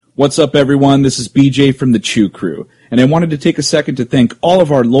What's up, everyone? This is BJ from the Chew Crew, and I wanted to take a second to thank all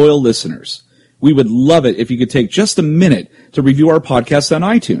of our loyal listeners. We would love it if you could take just a minute to review our podcast on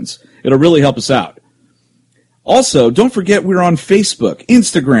iTunes. It'll really help us out. Also, don't forget we're on Facebook,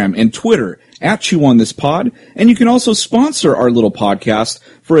 Instagram, and Twitter at Chew on This Pod, and you can also sponsor our little podcast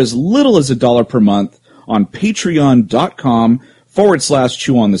for as little as $1 per month on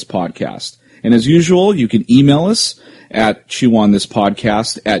patreon.com/Chew on This Podcast. And as usual, you can email us at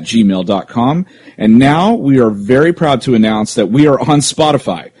chewonThisPodcast@gmail.com. And now we are very proud to announce that we are on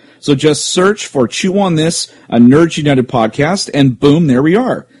Spotify. So just search for Chew on This, a Nerds United podcast, and boom, there we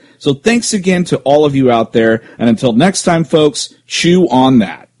are. So thanks again to all of you out there. And until next time, folks, chew on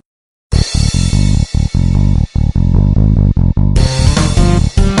that.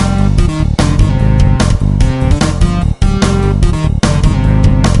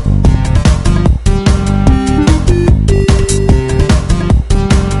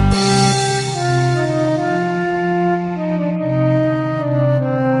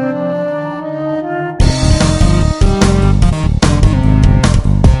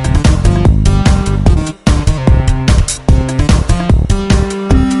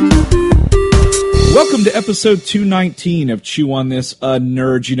 Welcome to episode 219 of Chew on This, a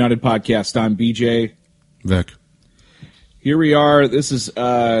Nerds United podcast. I'm BJ. Vic. Here we are. This is we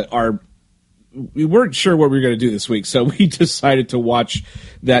weren't sure what we were going to do this week, so we decided to watch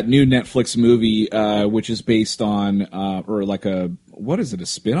that new Netflix movie, which is based on, or like what is it, a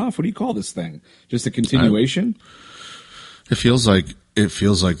spinoff? What do you call this thing? Just a continuation? It feels like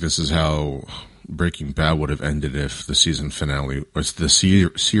this is how Breaking Bad would have ended if the season finale, or the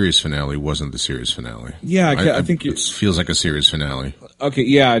series finale, wasn't the series finale. Yeah, I think it feels like a series finale. Okay,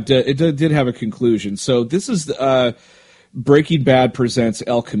 yeah, it did have a conclusion. So this is Breaking Bad presents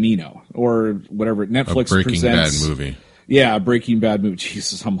El Camino, or whatever Netflix presents. Breaking Bad movie. Yeah, Breaking Bad movie.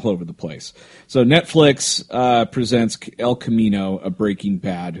 Jesus, I'm all over the place. So Netflix presents El Camino, a Breaking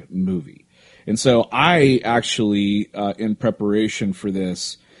Bad movie. And so I actually, in preparation for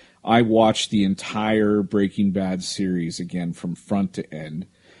this, I watched the entire Breaking Bad series again from front to end,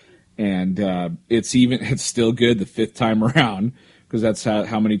 and it's still good the fifth time around, because that's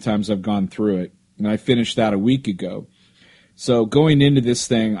how many times I've gone through it. And I finished that a week ago. So going into this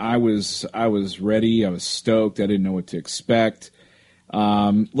thing, I was ready. I was stoked. I didn't know what to expect.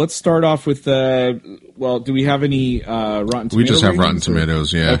 Let's start off with do we have any Rotten Tomatoes? We just have Rotten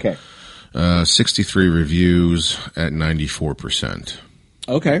Tomatoes, yeah. Okay. 63 reviews at 94%.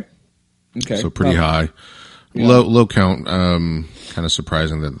 Okay. So pretty high. Yeah. Low count. Kind of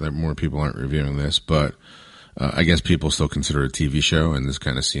surprising that more people aren't reviewing this, but I guess people still consider it a TV show, and this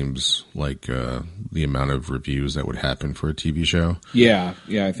kind of seems like the amount of reviews that would happen for a TV show. Yeah,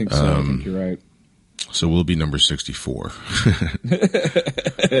 I think so. I think you're right. So we'll be number 64.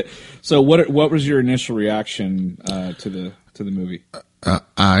 So what was your initial reaction to the movie?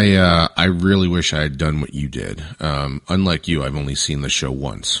 I really wish I had done what you did. Unlike you, I've only seen the show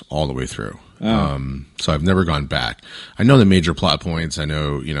once, all the way through. Oh. So I've never gone back. I know the major plot points. I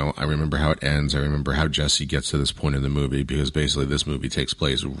know, I remember how it ends. I remember how Jesse gets to this point in the movie, because basically this movie takes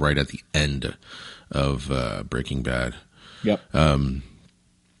place right at the end of Breaking Bad. Yep.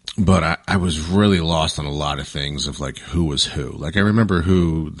 But I was really lost on a lot of things of like who was who. Like I remember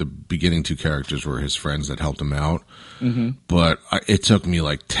who the beginning two characters were, his friends that helped him out. Mm-hmm. But it took me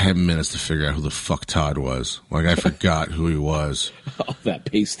like 10 minutes to figure out who the fuck Todd was. Like I forgot who he was. Oh, that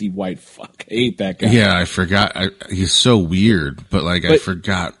pasty white fuck. I hate that guy. Yeah, I forgot. He's so weird, but I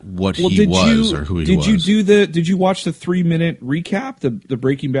forgot what he was or who he was. Did you watch the 3-minute recap, the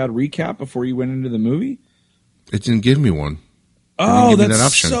Breaking Bad recap before you went into the movie? It didn't give me one. Oh,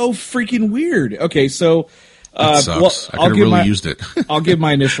 that's so freaking weird. Okay, so that sucks. I could have really used it. I'll give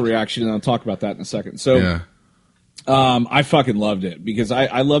my initial reaction, and I'll talk about that in a second. So, yeah. I fucking loved it, because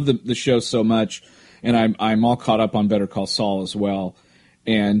I love the show so much, and I'm all caught up on Better Call Saul as well.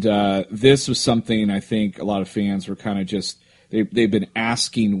 And this was something I think a lot of fans were kind of just they've been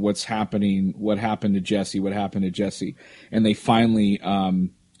asking what happened to Jesse, and they finally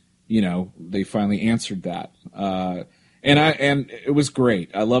answered that. And it was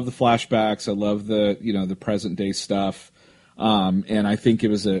great. I love the flashbacks. I love the present day stuff. And I think it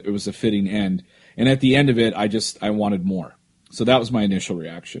was a fitting end. And at the end of it, I wanted more. So that was my initial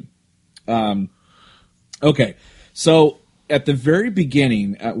reaction. Okay. So at the very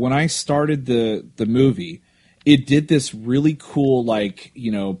beginning, when I started the movie, it did this really cool,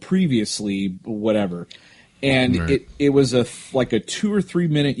 previously, whatever. And right. it was a 2 or 3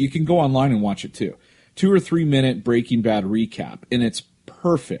 minute, you can go online and watch it too, 2 or 3 minute Breaking Bad recap. And it's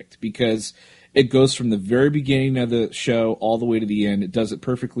perfect because It goes from the very beginning of the show all the way to the end. It does it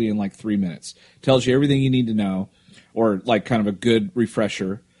perfectly in like 3 minutes. Tells you everything you need to know, or like kind of a good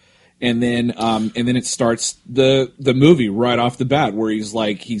refresher. And then it starts the movie right off the bat, where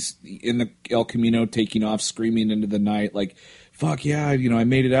he's in the El Camino taking off, screaming into the night, like, "Fuck yeah, I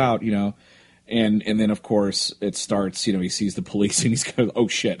made it out," And then of course it starts. He sees the police and he's kind of, "Oh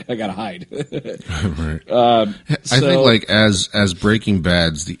shit, I gotta hide." Right. I think like as Breaking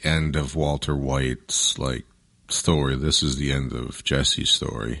Bad's the end of Walter White's like story, this is the end of Jesse's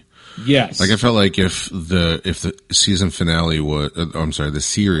story. Yes. Like I felt like if the season finale was, the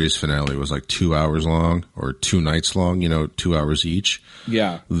series finale was like 2 hours long or 2 nights long, 2 hours each.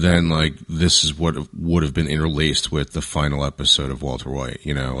 Yeah. Then like this is what would have been interlaced with the final episode of Walter White,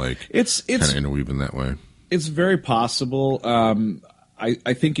 like it's kind of interweaving that way. It's very possible.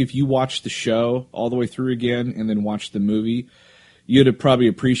 I think if you watch the show all the way through again and then watch the movie, you'd probably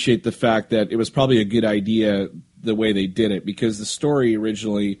appreciate the fact that it was probably a good idea the way they did it, because the story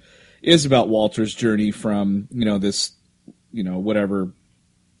originally is about Walter's journey from, this, whatever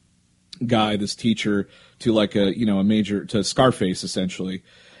guy, this teacher, to like a major, to Scarface essentially.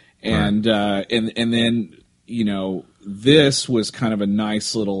 And, right. And then, this was kind of a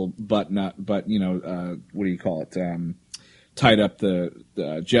nice little what do you call it? Tied up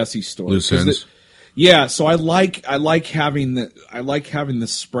the Jesse story. Loose ends. Yeah, so I like having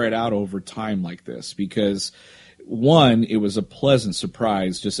this spread out over time like this, because one, it was a pleasant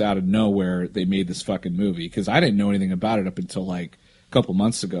surprise just out of nowhere they made this fucking movie, because I didn't know anything about it up until like a couple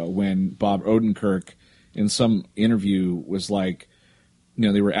months ago when Bob Odenkirk in some interview was like,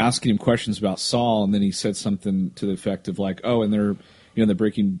 they were asking him questions about Saul, and then he said something to the effect of like, "Oh, and they're the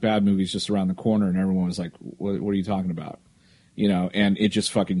Breaking Bad movie's just around the corner," and everyone was like, what are you talking about? And it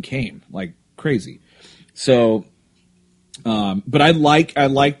just fucking came like crazy. So, but I like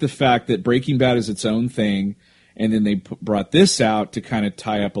the fact that Breaking Bad is its own thing, and then they brought this out to kind of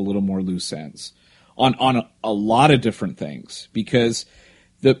tie up a little more loose ends on a lot of different things, because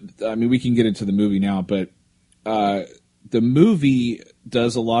we can get into the movie now, but the movie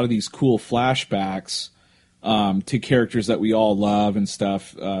does a lot of these cool flashbacks to characters that we all love and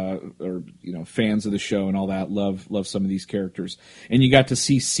stuff, or fans of the show and all that love some of these characters, and you got to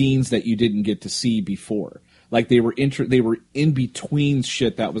see scenes that you didn't get to see before. Like they were in between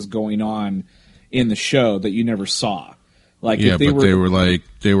shit that was going on in the show that you never saw. Like yeah, they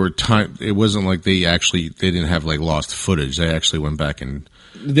were time. It wasn't like they didn't have like lost footage. They actually went back and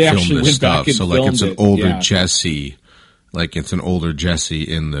filmed this stuff. So like it's an older Jesse. Like it's an older Jesse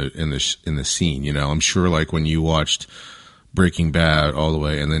in the scene, I'm sure like when you watched Breaking Bad all the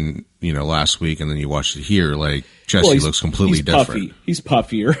way, and then last week, and then you watched it here, like Jesse looks completely different. Puffy. He's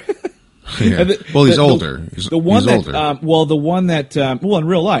puffier. Yeah. He's older. The one in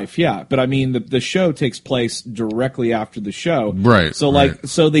real life, yeah. But I mean, the show takes place directly after the show, right? So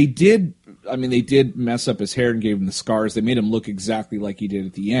so they did. They did mess up his hair and gave him the scars. They made him look exactly like he did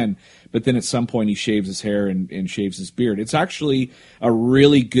at the end. But then at some point he shaves his hair and shaves his beard. It's actually a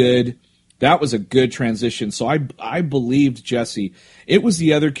really good. That was a good transition. So I believed Jesse. It was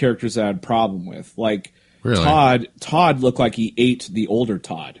the other characters that I had a problem with. Like really? Todd looked like he ate the older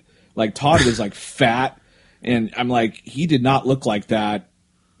Todd. Like Todd was like fat, and I'm like, he did not look like that,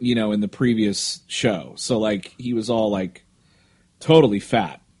 in the previous show. So like he was all like totally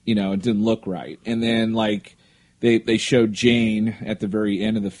fat. It didn't look right. And then like they showed Jane at the very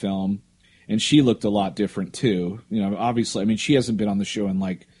end of the film, and she looked a lot different too. Obviously, she hasn't been on the show in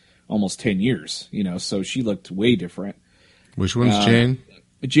like almost 10 years, so she looked way different. Which one's Jane?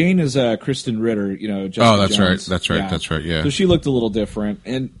 Jane is Kristen Ritter, Jessica that's Jones. right. That's right. Yeah. So she looked a little different.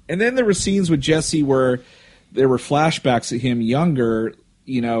 And then there were scenes with Jesse where there were flashbacks of him younger.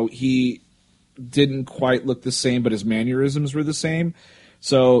 He didn't quite look the same, but his mannerisms were the same.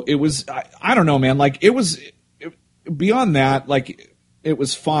 So it was, I don't know, man. Like beyond that, like it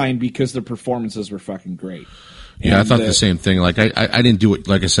was fine because the performances were fucking great. Yeah, I thought the same thing. Like I didn't do it.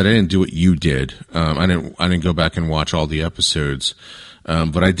 Like I said, I didn't do what you did. I didn't go back and watch all the episodes.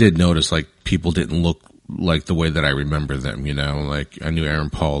 But I did notice like people didn't look like the way that I remember them. Like I knew Aaron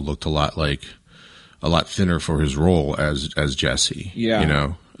Paul looked a lot thinner for his role as Jesse.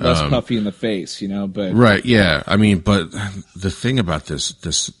 Yeah. Less puffy in the face, but right, yeah. But the thing about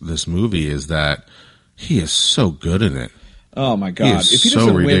this movie is that he is so good in it. Oh my god! If he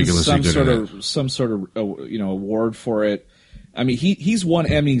doesn't win some sort of award for it, he's won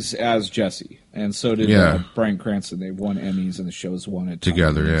Emmys as Jesse, and so did Bryan Cranston. They won Emmys, and the show's won it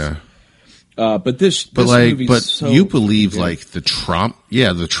together. Emmys. Yeah. But you believe like the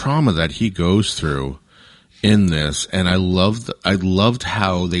trauma that he goes through in this, and I loved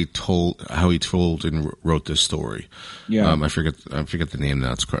how he told and wrote this story. Yeah, I forget the name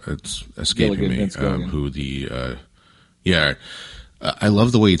now. It's escaping me. Who the I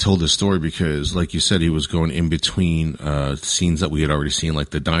love the way he told the story because, like you said, he was going in between scenes that we had already seen,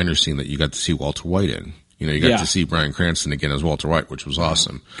 like the diner scene that you got to see Walter White in. You know, you got to see Bryan Cranston again as Walter White, which was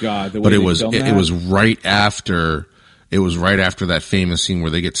awesome. God, but it was right after that famous scene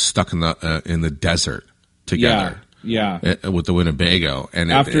where they get stuck in the desert together. Yeah. With the Winnebago,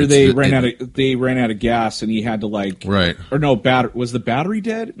 and after they ran out of gas, and he had to was the battery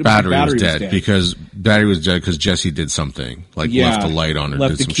dead? Battery was dead because Jesse did something left the light on or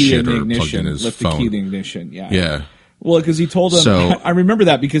did some shit or plugged in his phone. Left the key in the ignition. Yeah. Well, because he told him, I remember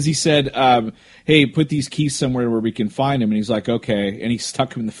that because he said, "Hey, put these keys somewhere where we can find them," and he's like, "Okay," and he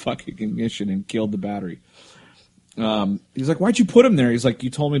stuck him in the fucking ignition and killed the battery. He's like, "Why'd you put them there?" He's like, "You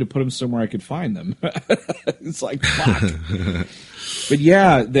told me to put them somewhere I could find them." It's like, fuck. But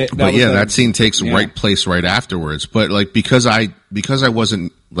yeah, that scene takes place right afterwards. But because I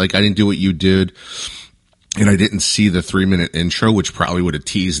wasn't I didn't do what you did, and I didn't see the 3-minute intro, which probably would have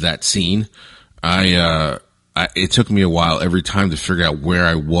teased that scene. It took me a while every time to figure out where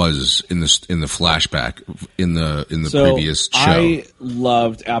I was in the flashback in the previous show. I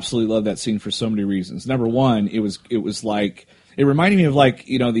absolutely loved that scene for so many reasons. Number one, it was like, it reminded me of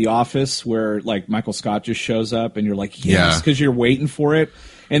The Office, where Michael Scott just shows up and you're like, yes, because you're waiting for it.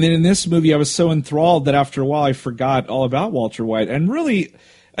 And then in this movie, I was so enthralled that after a while I forgot all about Walter White. And really,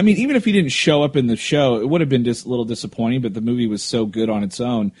 I mean, even if he didn't show up in the show, it would have been just a little disappointing, but the movie was so good on its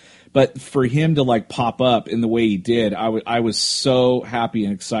own. But for him to pop up in the way he did, I was so happy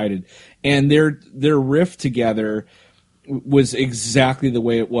and excited. And their riff together was exactly the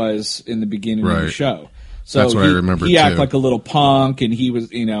way it was in the beginning of the show. So that's what I remember. He acted like a little punk, and he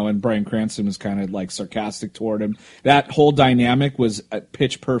was, and Bryan Cranston was kind of sarcastic toward him. That whole dynamic was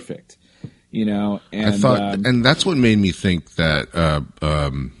pitch perfect, And I thought, and that's what made me think that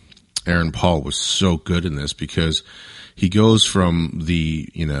Aaron Paul was so good in this, because he goes from the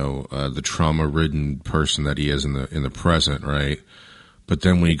trauma-ridden person that he is in the present, right? But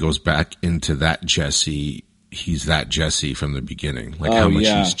then when he goes back into that Jesse, he's that Jesse from the beginning. How much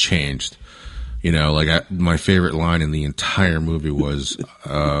he's changed. My favorite line in the entire movie was,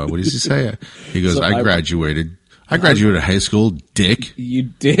 what does he say? He goes, I graduated high school, dick. You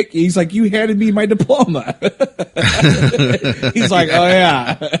dick? He's like, you handed me my diploma. He's like, oh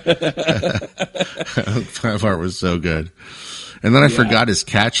yeah. That part was so good. And then I forgot his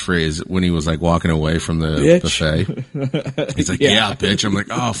catchphrase when he was walking away from the buffet. He's like, yeah, bitch. I'm like,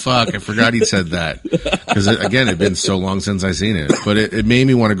 oh fuck, I forgot he said that. Because again, it'd been so long since I seen it. But it made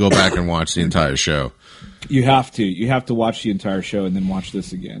me want to go back and watch the entire show. You have to watch the entire show and then watch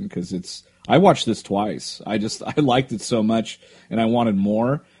this again, because I watched this twice. I liked it so much and I wanted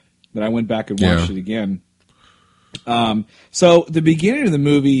more that I went back and watched it again. So the beginning of the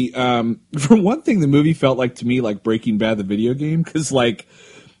movie, for one thing, the movie felt to me like Breaking Bad, the video game, because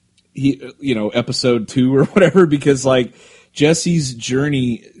episode 2 or whatever, because Jesse's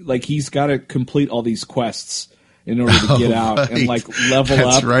journey, he's got to complete all these quests in order to get out and level up.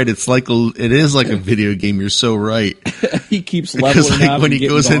 That's right. It is like a video game. You're so right. He keeps leveling up when he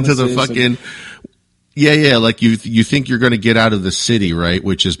goes into the fucking. You think you're going to get out of the city, right?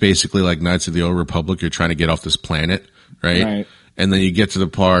 Which is basically like Knights of the Old Republic. You're trying to get off this planet, right? And then you get to the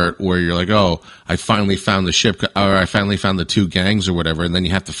part where you're like, oh, I finally found the ship, or I finally found the 2 gangs or whatever. And then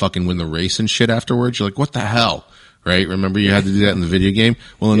you have to fucking win the race and shit afterwards. You're like, what the hell? Right? Remember you had to do that in the video game?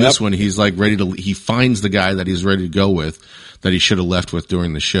 Well, in this one, he's he finds the guy that he's ready to go with, that he should have left with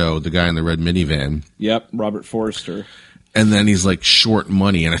during the show, the guy in the red minivan. Yep, Robert Forster. And then he's short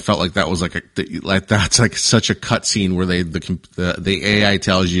money, and I felt like that was that's such a cutscene where the AI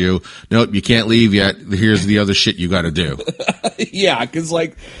tells you, nope, you can't leave yet. Here's the other shit you got to do. Yeah, because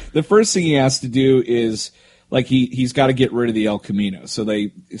the first thing he has to do is he's got to get rid of the El Camino. So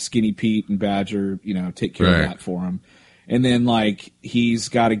Skinny Pete and Badger, take care of that for him, and then he's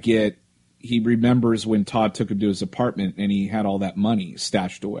got to he remembers when Todd took him to his apartment and he had all that money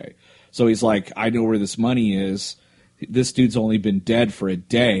stashed away. So he's like, I know where this money is. This dude's only been dead for a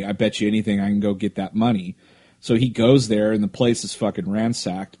day. I bet you anything I can go get that money. So he goes there, and the place is fucking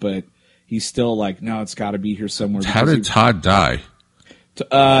ransacked, but he's still no, it's got to be here somewhere. How did Todd die?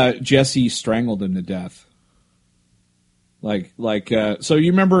 Jesse strangled him to death. So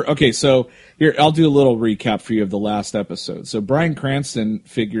you remember, okay, so here, I'll do a little recap for you of the last episode. So Bryan Cranston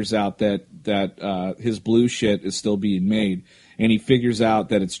figures out that his blue shit is still being made, and he figures out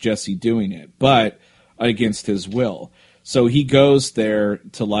that it's Jesse doing it, but against his will. So he goes there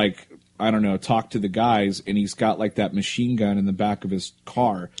to I don't know, talk to the guys, and he's got like that machine gun in the back of his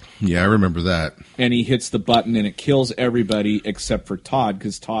car. Yeah, I remember that. And he hits the button and it kills everybody except for Todd,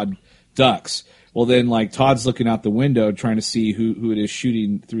 because Todd ducks. Well, then like Todd's looking out the window trying to see who it is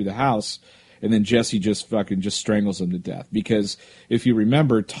shooting through the house, and then Jesse just strangles him to death. Because if you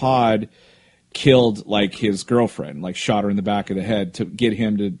remember, Todd killed like his girlfriend, like shot her in the back of the head to get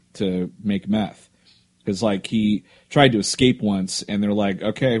him to make meth. Because like he tried to escape once, and they're like,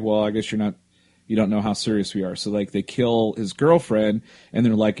 okay, well, I guess you don't know how serious we are. So like they kill his girlfriend, and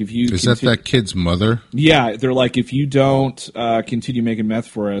they're like, if you is that kid's mother? Yeah, they're like, if you don't continue making meth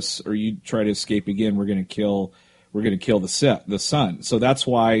for us, or you try to escape again, we're gonna kill the son. So that's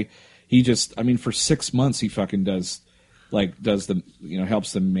why he just, I mean, for 6 months he fucking does the,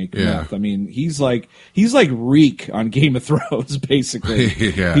 helps them make meth. I mean, he's like Reek on Game of Thrones, basically.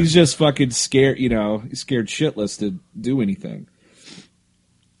 Yeah. He's just fucking scared, he's scared shitless to do anything.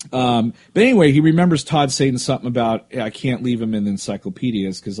 But anyway, he remembers Todd saying something about, I can't leave him in the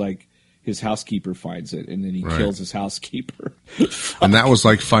encyclopedias because like his housekeeper finds it, and then he kills his housekeeper. And that was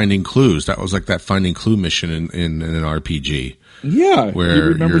like finding clues. That was like that finding clue mission in an RPG. Yeah, where he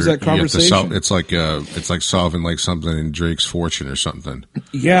remembers that conversation. It's like solving like something in Drake's Fortune or something.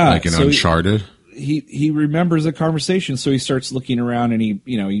 Yeah, like in Uncharted. He remembers the conversation, so he starts looking around, and he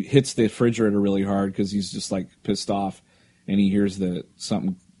hits the refrigerator really hard because he's just like pissed off, and he hears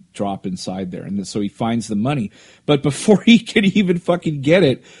something drop inside there, and so he finds the money. But before he can even fucking get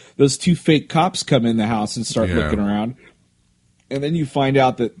it, those two fake cops come in the house and start looking around, and then you find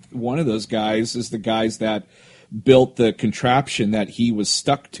out that one of those guys is the guys that built the contraption that he was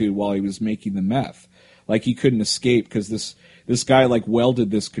stuck to while he was making the meth. Like he couldn't escape because this guy like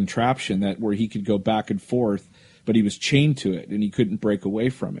welded this contraption where he could go back and forth, but he was chained to it and he couldn't break away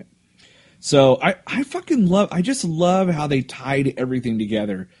from it. So I just love how they tied everything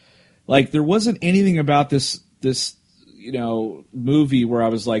together. Like there wasn't anything about this movie where I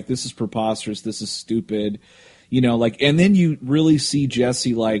was like, this is preposterous, this is stupid, and then you really see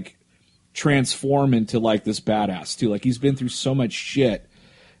Jesse like transform into like this badass too. Like he's been through so much shit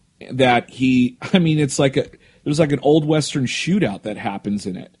that it's like there's like an old Western shootout that happens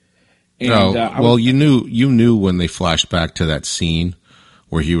in it. And, you knew when they flashed back to that scene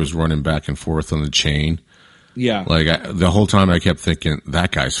where he was running back and forth on the chain. Yeah. Like the whole time I kept thinking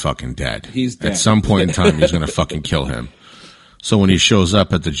that guy's fucking dead. He's dead. At some point in time he's going to fucking kill him. So when he shows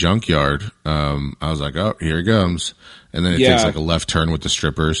up at the junkyard, I was like, oh, here he comes. And then it takes like a left turn with the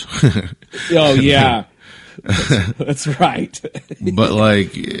strippers. Oh, yeah. That's right. But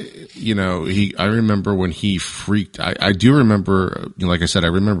like, I remember when he freaked. I do remember, like I said, I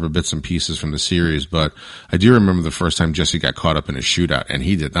remember bits and pieces from the series, but I do remember the first time Jesse got caught up in a shootout, and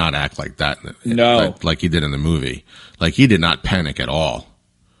he did not act like that. Like he did in the movie. Like he did not panic at all.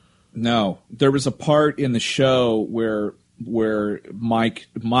 No. There was a part in the show where Mike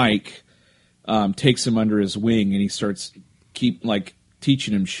takes him under his wing, and he starts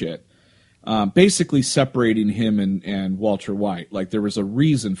teaching him shit, basically separating him and Walter White. Like there was a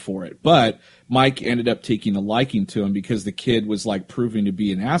reason for it, but Mike ended up taking a liking to him because the kid was like proving to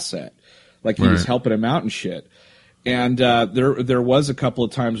be an asset, like he was helping him out and shit. And there was a couple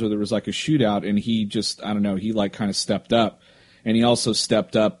of times where there was like a shootout, and he just, I don't know, he like kind of stepped up. And he also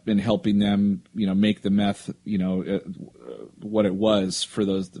stepped up in helping them, make the meth, what it was for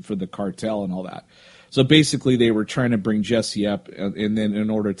the cartel and all that. So basically, they were trying to bring Jesse up, and then in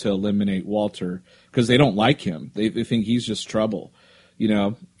order to eliminate Walter, because they don't like him, they think he's just trouble,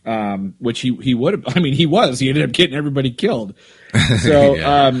 which he would have. I mean, he was. He ended up getting everybody killed.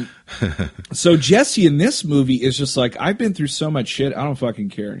 So, so Jesse in this movie is just like, I've been through so much shit, I don't fucking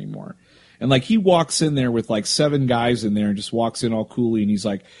care anymore. And like he walks in there with like 7 guys in there and just walks in all coolly, and he's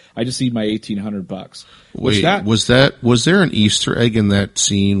like, "I just need my $1,800." Wait, was there an Easter egg in that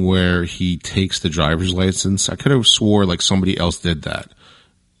scene where he takes the driver's license? I could have swore like somebody else did that.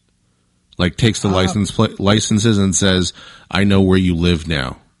 Like takes the licenses and says, "I know where you live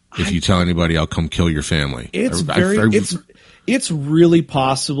now. If you tell anybody, I'll come kill your family." It's really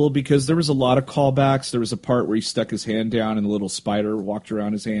possible because there was a lot of callbacks. There was a part where he stuck his hand down and the little spider walked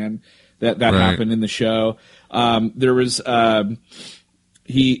around his hand. That happened in the show. There was I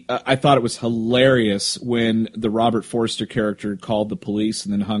thought it was hilarious when the Robert Forster character called the police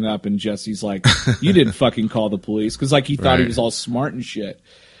and then hung up, and Jesse's like, "You didn't fucking call the police," because like he thought he was all smart and shit.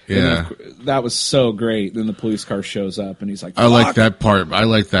 Yeah, that was so great. Then the police car shows up, and he's like, "Fuck." I like that part. I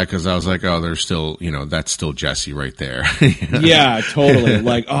like that because I was like, "Oh, there's still, that's still Jesse right there." Yeah, totally.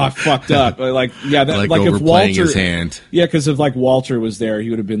 Like, oh, I fucked up. Like, yeah, that, like if Walter, his hand. Yeah, because if like Walter was there, he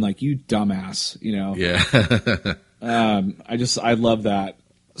would have been like, "You dumbass," Yeah. I love that.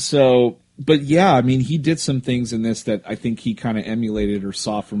 So, but yeah, I mean, he did some things in this that I think he kind of emulated or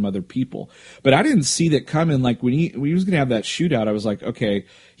saw from other people. But I didn't see that coming. Like when he was going to have that shootout, I was like, okay,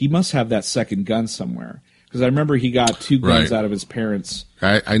 he must have that second gun somewhere. Because I remember he got two guns out of his parents.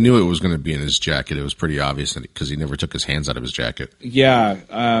 I knew it was going to be in his jacket. It was pretty obvious because he never took his hands out of his jacket.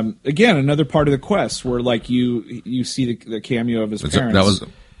 Yeah. Again, another part of the quest where like you see the cameo of his parents.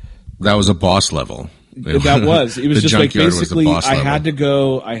 That was a boss level. That was. It was just like basically I had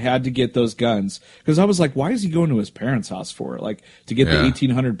to get those guns. Because I was like, why is he going to his parents' house for? Like to get the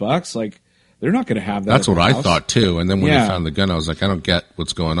 $1,800? Like they're not going to have that. That's what I thought too. And then when he found the gun, I was like, I don't get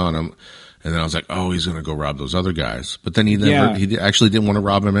what's going on. And then I was like, oh, he's going to go rob those other guys. But then he actually didn't want to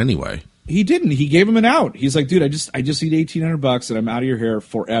rob him anyway. He didn't. He gave him an out. He's like, dude, I just need $1,800 and I'm out of your hair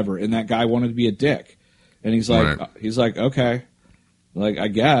forever. And that guy wanted to be a dick. And he's like, okay, like, I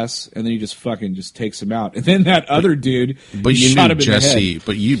guess. And then he just fucking just takes him out. And then that other dude, but you shot knew him Jesse, in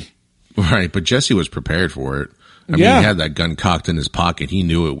the head. But Jesse was prepared for it. I mean, he had that gun cocked in his pocket. He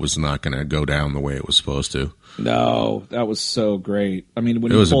knew it was not going to go down the way it was supposed to. No, that was so great. I mean,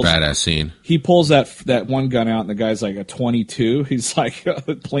 when it was a badass scene. He pulls that one gun out, and the guy's like a 22. He's like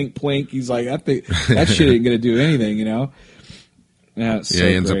plink plink. He's like, that shit ain't gonna do anything, you know. Yeah,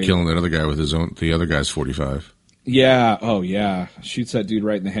 he ends up killing that other guy with the other guy's 45. Yeah. Oh, yeah. Shoots that dude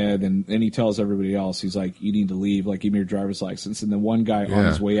right in the head, and then he tells everybody else, he's like, you need to leave, like, give me your driver's license. And then one guy on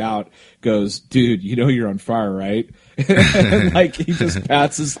his way out goes, dude, you know you're on fire, right? And, like, he just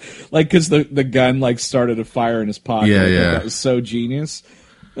pats his, like, because the gun, like, started a fire in his pocket. Yeah. That was so genius.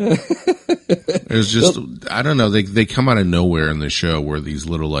 It was just, I don't know, they come out of nowhere in the show where these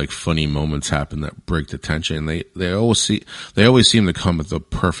little, like, funny moments happen that break the tension. They always seem to come at the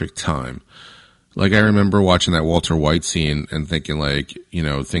perfect time. Like, I remember watching that Walter White scene and thinking, like, you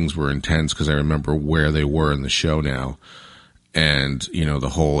know, things were intense because I remember where they were in the show now. And, you know, the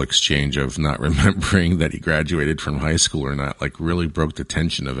whole exchange of not remembering that he graduated from high school or not, like, really broke the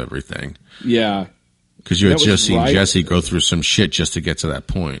tension of everything. Yeah. Because you had just seen Jesse go through some shit just to get to that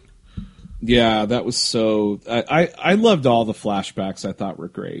point. Yeah, that was so... I loved all the flashbacks. I thought were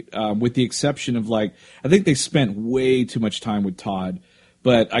great. With the exception of, like, I think they spent way too much time with Todd.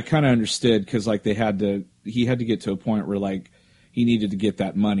 But I kind of understood because, like, he had to get to a point where, like, he needed to get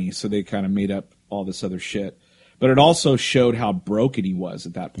that money, so they kind of made up all this other shit. But it also showed how broken he was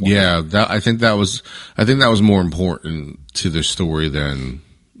at that point. Yeah, I think that was more important to the story than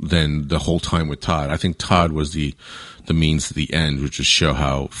the whole time with Todd. I think Todd was the means to the end, which is show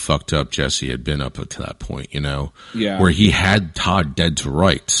how fucked up Jesse had been up to that point, you know? Yeah. Where he had Todd dead to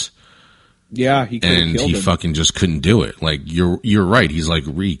rights. Yeah, he could have killed him. Fucking just couldn't do it. Like, you're right. He's like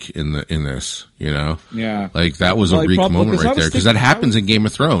Reek in this, you know? Yeah. Like, that was a Reek moment right there. Because that happens in Game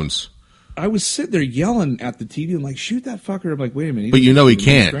of Thrones. I was sitting there yelling at the TV. I'm like, shoot that fucker. I'm like, wait a minute. But you know he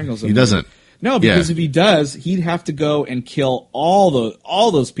can't. He doesn't. No, because if he does, he'd have to go and kill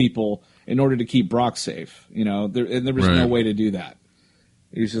all those people in order to keep Brock safe. You know, there was no way to do that.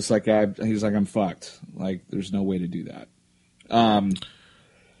 He's just like, I'm fucked. Like, there's no way to do that.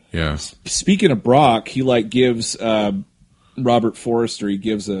 Yeah. Speaking of Brock, he like gives Robert Forrester. He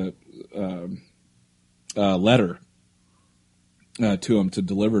gives a letter to him to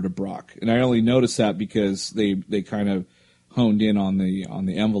deliver to Brock, and I only noticed that because they kind of honed in on the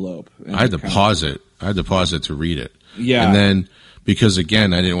envelope. I had to pause it. I had to pause it to read it. Yeah, and then because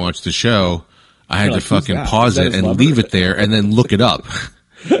again I didn't watch the show, I had to fucking pause it and leave it there, and then look it up.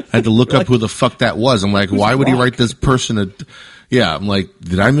 I had to look up who the fuck that was. I'm like, why would he write this person Yeah, I'm like,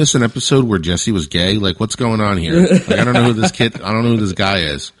 did I miss an episode where Jesse was gay? Like, what's going on here? Like, I don't know who this guy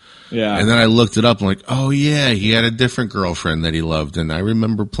is. Yeah. And then I looked it up. I'm like, oh yeah, he had a different girlfriend that he loved, and I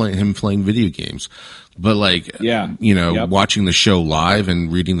remember him playing video games. But like, watching the show live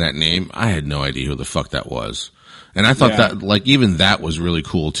and reading that name, I had no idea who the fuck that was. And I thought that, like, even that was really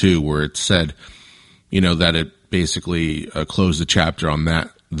cool too, where it said, you know, that it basically closed the chapter on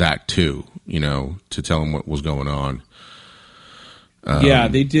that too, you know, to tell him what was going on. Yeah,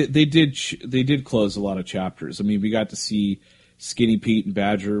 they did close a lot of chapters. I mean, we got to see Skinny Pete and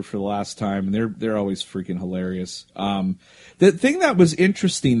Badger for the last time, and they're always freaking hilarious. The thing that was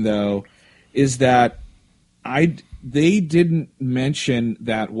interesting though is that they didn't mention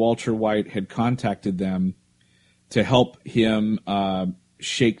that Walter White had contacted them to help him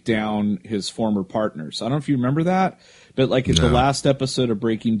shake down his former partners. I don't know if you remember that, but like in the last episode of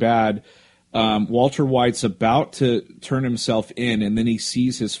Breaking Bad, Walter White's about to turn himself in, and then he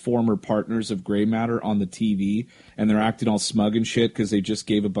sees his former partners of Gray Matter on the TV, and they're acting all smug and shit because they just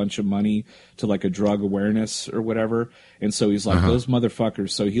gave a bunch of money to like a drug awareness or whatever. And so he's like, those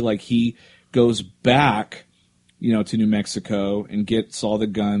motherfuckers. So he goes back to New Mexico and gets all the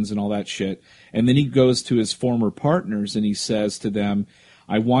guns and all that shit. And then he goes to his former partners and he says to them,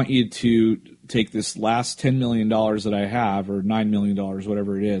 I want you to take this last $10 million that I have, or $9 million,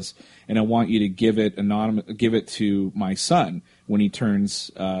 whatever it is, and I want you to give it to my son when he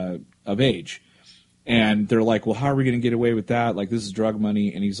turns of age. And they're like, well, how are we going to get away with that? Like, this is drug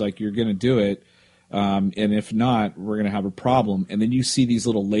money. And he's like, you're going to do it. And if not, we're going to have a problem. And then you see these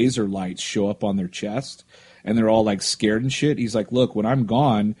little laser lights show up on their chest, and they're all like scared and shit. He's like, look, when I'm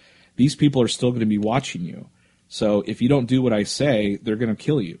gone, these people are still going to be watching you. So if you don't do what I say, they're going to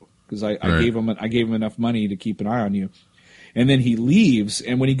kill you, because I gave him enough money to keep an eye on you. And then he leaves,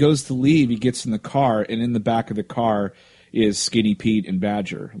 and when he goes to leave, he gets in the car, and in the back of the car is Skinny Pete and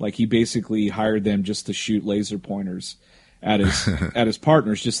Badger. Like, he basically hired them just to shoot laser pointers at his at his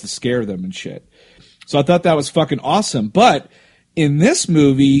partners, just to scare them and shit. So I thought that was fucking awesome. But in this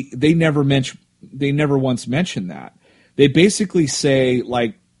movie, they never once mention that. They basically say,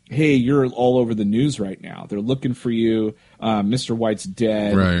 like, hey, you're all over the news right now. They're looking for you. Mr. White's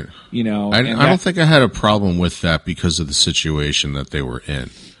dead. Right. I don't think I had a problem with that because of the situation that they were in.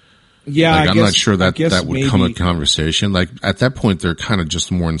 Yeah, I'm not sure that would come a conversation. Like, at that point, they're kind of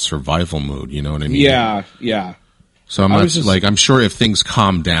just more in survival mood. You know what I mean? Yeah. So I'm sure if things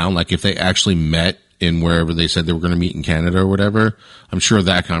calm down, like if they actually met in wherever they said they were going to meet in Canada or whatever, I'm sure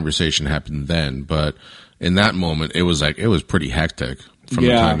that conversation happened then. But in that moment, it was pretty hectic from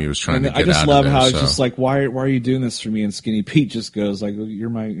the time he was trying to get out of there. I just love how it's just like, why are you doing this for me? And Skinny Pete just goes like, you're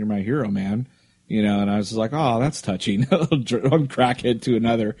my hero, man. And I was just like, oh, that's touching. One crackhead to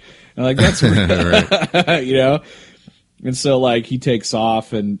another. And like, that's right. And so like he takes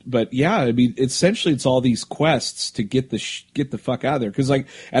off, but yeah, I mean, essentially it's all these quests to get the fuck out of there. Because like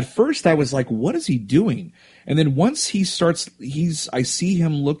at first I was like, what is he doing? And then once he starts, I see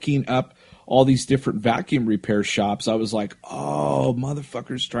him looking up all these different vacuum repair shops. I was like, oh,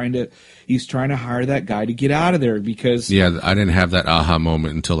 motherfucker's he's trying to hire that guy to get out of there, because I didn't have that aha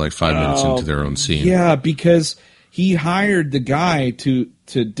moment until like 5 minutes into their own scene. Yeah, because he hired the guy to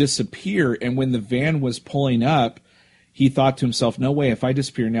disappear, and when the van was pulling up, he thought to himself, no way, if I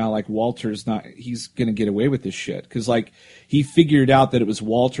disappear now, like he's going to get away with this shit. Because like he figured out that it was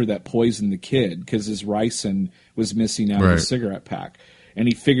Walter that poisoned the kid because his ricin was missing out of the cigarette pack. And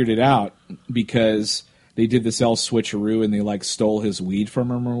he figured it out because they did this L switcheroo and they like stole his weed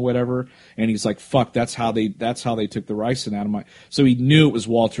from him or whatever. And he's like, fuck, that's how they took the ricin out of my. So he knew it was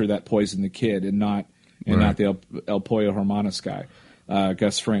Walter that poisoned the kid and not the El Pollo Hermanos guy,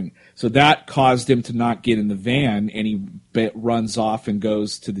 Gus Fring. So that caused him to not get in the van, and he runs off and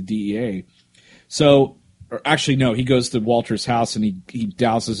goes to the DEA. So, or actually, no, he goes to Walter's house and he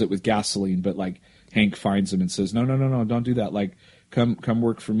douses it with gasoline, but like Hank finds him and says, no, don't do that. Like, come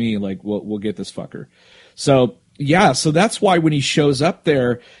work for me. Like, we'll get this fucker. So yeah, so that's why when he shows up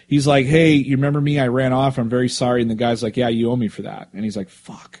there, he's like, hey, you remember me? I ran off. I'm very sorry. And the guy's like, yeah, you owe me for that. And he's like,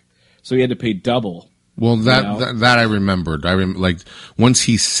 fuck. So he had to pay double. Well, that I remembered. Like once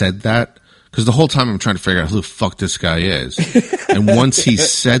he said that, because the whole time I'm trying to figure out who the fuck this guy is. And once he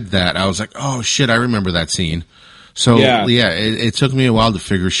said that, I was like, oh shit, I remember that scene. So it took me a while to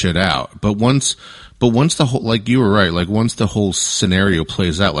figure shit out. But once the whole, like you were right, like once the whole scenario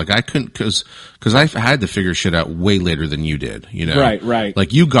plays out, like I couldn't, cause I had to figure shit out way later than you did, Right.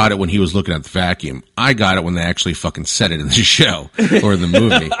 Like you got it when he was looking at the vacuum. I got it when they actually fucking said it in the show or in the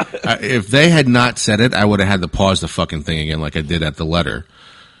movie. If they had not said it, I would have had to pause the fucking thing again like I did at the letter.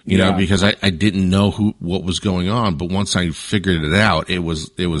 You know, because I didn't know what was going on, but once I figured it out, it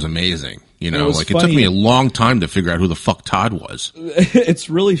was amazing. It took me a long time to figure out who the fuck Todd was. It's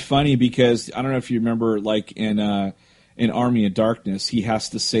really funny because I don't know if you remember, like in Army of Darkness, he has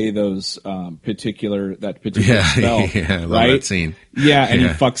to say those particular spell. Yeah, I love right? that scene. Yeah, and he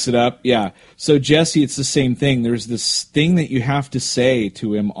fucks it up. Yeah. So Jesse, it's the same thing. There's this thing that you have to say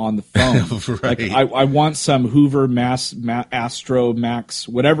to him on the phone. Right. Like I want some Hoover Astro Max,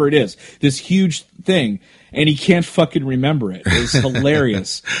 whatever it is. This huge thing. And he can't fucking remember it. It's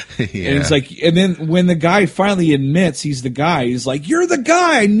hilarious. And it's like, and then when the guy finally admits he's the guy, he's like, "You're the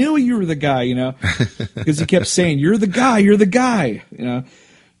guy. I knew you were the guy." Because he kept saying, "You're the guy. You're the guy."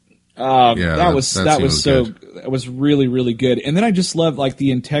 That was really, really good. And then I just love like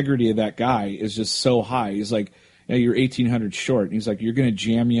the integrity of that guy is just so high. He's like, "Yeah, you're $1,800 short." And he's like, "You're going to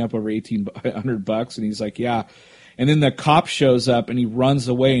jam me up over $1,800?" And he's like, "Yeah." And then the cop shows up and he runs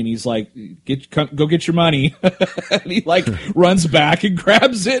away and he's like, go get your money. And he like runs back and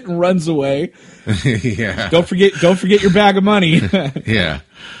grabs it and runs away. Yeah. Don't forget your bag of money. Yeah.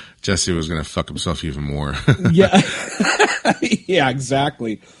 Jesse was going to fuck himself even more. Yeah. Yeah,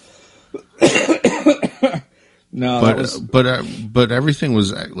 exactly. No, but everything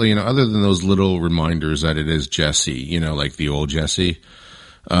was, other than those little reminders that it is Jesse, like the old Jesse.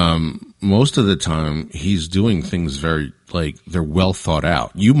 Most of the time he's doing things very, they're well thought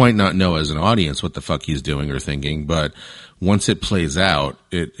out. You might not know as an audience what the fuck he's doing or thinking, but once it plays out,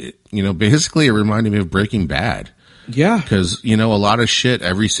 basically it reminded me of Breaking Bad. Yeah. Cause, a lot of shit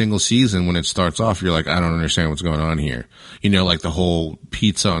every single season when it starts off, you're like, I don't understand what's going on here. Like the whole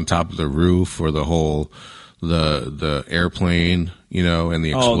pizza on top of the roof, or the whole, the airplane, and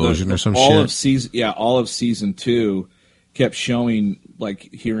the explosion or some shit. All of season 2 kept showing,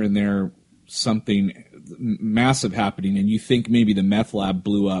 here and there, something massive happening, and you think maybe the meth lab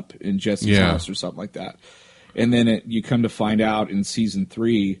blew up in Jesse's house or something like that. And then you come to find out in season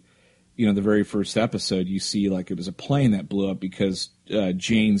 3, the very first episode, you see it was a plane that blew up because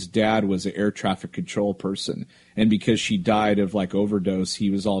Jane's dad was an air traffic control person, and because she died of overdose,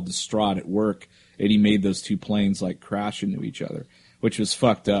 he was all distraught at work, and he made those two planes crash into each other, which was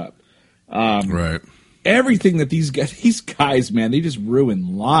fucked up. Right. Everything that these guys, man, they just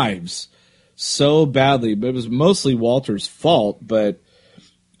ruin lives so badly. But it was mostly Walter's fault, but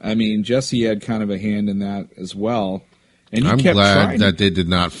I mean, Jesse had kind of a hand in that as well. And I'm glad that they did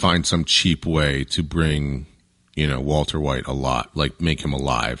not find some cheap way to bring, Walter White make him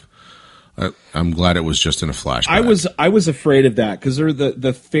alive. I'm glad it was just in a flashback. I was afraid of that because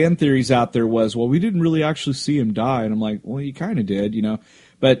the fan theories out there was, well, we didn't really actually see him die, and I'm like, well, you kind of did,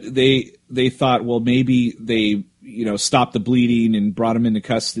 But they thought, well, maybe they stopped the bleeding and brought him into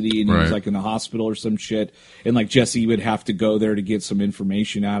custody, and he was in the hospital or some shit, and Jesse would have to go there to get some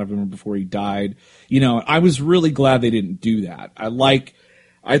information out of him before he died. I was really glad they didn't do that.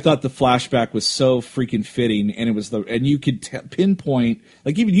 I thought the flashback was so freaking fitting, and you could pinpoint,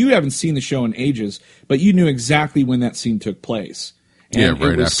 even you haven't seen the show in ages, but you knew exactly when that scene took place. And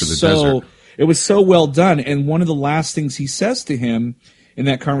right after the desert. It was so well done, and one of the last things he says to him in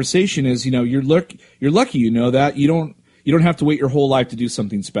that conversation is, you're lucky, that you don't have to wait your whole life to do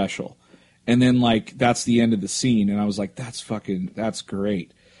something special. And then that's the end of the scene. And I was like, that's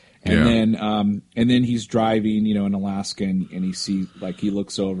great. And then he's driving, in Alaska, and he sees, he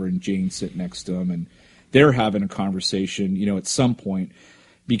looks over and Jane's sitting next to him, and they're having a conversation, at some point,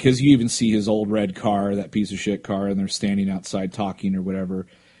 because you even see his old red car, that piece of shit car, and they're standing outside talking or whatever,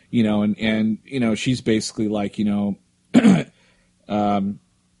 and she's basically like,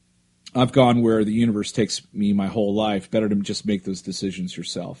 I've gone where the universe takes me my whole life. Better to just make those decisions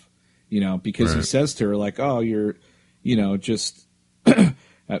yourself, because he says to her oh, you're, just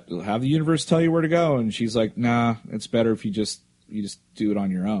have the universe tell you where to go. And she's like, nah, it's better if you just do it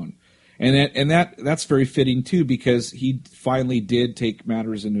on your own. And that's very fitting too, because he finally did take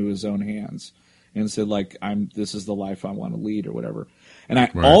matters into his own hands and said this is the life I want to lead or whatever. And I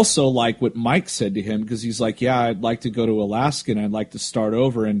also like what Mike said to him, because he's like, yeah, I'd like to go to Alaska and I'd like to start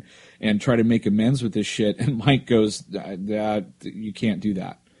over and try to make amends with this shit. And Mike goes, you can't do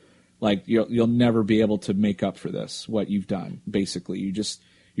that. You'll never be able to make up for this, what you've done. Basically, you're just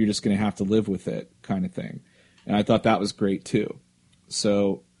going to have to live with it, kind of thing. And I thought that was great too.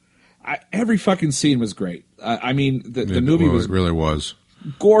 So every fucking scene was great. I mean, the movie was, it really was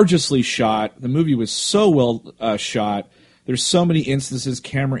gorgeously shot. The movie was so well shot. There's so many instances,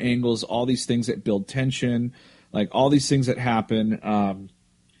 camera angles, all these things that build tension, all these things that happen.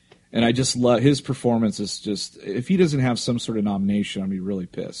 And I just love his performance. Is just, if he doesn't have some sort of nomination, I'll be really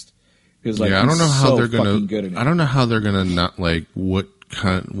pissed. Because I don't know how they're gonna. I don't know how they're gonna not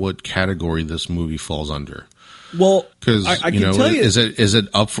what category this movie falls under. Well, because I can tell you, is it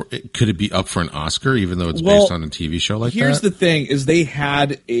up for? Could it be up for an Oscar, even though it's based on a TV show like that? Here's the thing: is they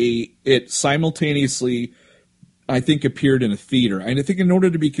had it simultaneously, I think, appeared in a theater. And I think in order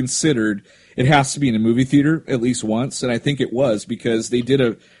to be considered, it has to be in a movie theater at least once. And I think it was, because they did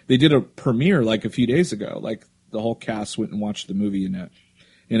a premiere a few days ago. The whole cast went and watched the movie in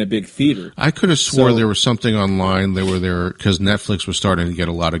a big theater. I could have swore there was something online. They were there because Netflix was starting to get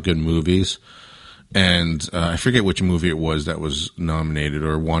a lot of good movies. And I forget which movie it was that was nominated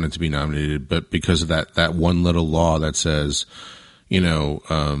or wanted to be nominated, but because of that one little law that says,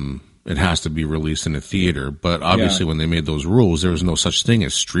 it has to be released in a theater. But obviously when they made those rules, there was no such thing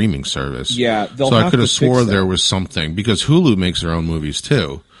as streaming service. Yeah. So I could have swore there was something, because Hulu makes their own movies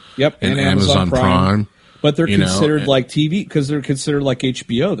too. Yep. And Amazon Prime. But they're considered like TV, because they're considered like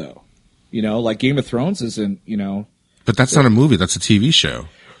HBO though. Game of Thrones isn't, But that's not a movie. That's a TV show.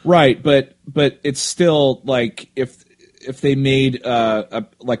 Right, but it's still if they made a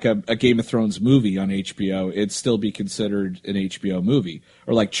Game of Thrones movie on HBO, it'd still be considered an HBO movie,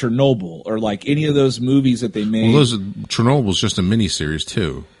 or Chernobyl, or any of those movies that they made. Well, Chernobyl's just a miniseries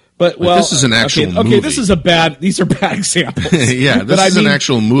too. But well, this is an actual movie. These are bad examples. Yeah, this is an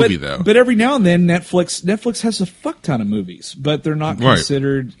actual movie, though. But every now and then, Netflix has a fuck ton of movies, but they're not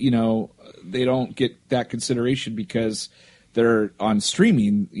considered. You know, they don't get that consideration because they're on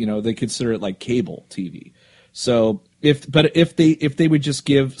streaming. You know, they consider it like cable TV. So if they would just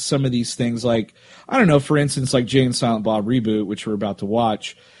give some of these things, like, I don't know, for instance, like Jay and Silent Bob Reboot, which we're about to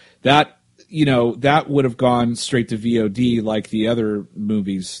watch, that, you know, that would have gone straight to VOD like the other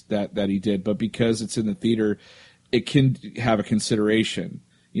movies that he did. But because it's in the theater, it can have a consideration.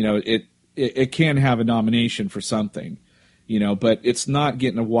 You know, it can have a nomination for something, you know, but it's not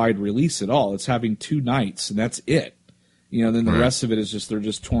getting a wide release at all. It's having 2 nights, and that's it. You know, then the rest of it is just, they're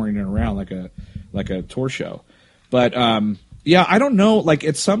just touring it around like a tour show. But yeah, I don't know. Like,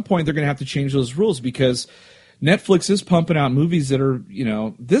 at some point, they're going to have to change those rules, because Netflix is pumping out movies that are, you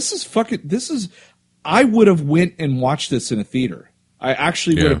know, I would have went and watched this in a theater. I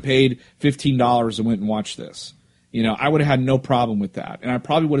actually would have paid $15 and went and watched this. You know, I would have had no problem with that, and I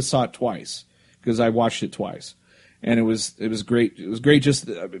probably would have saw it twice, because I watched it twice, and it was great. It was great. Just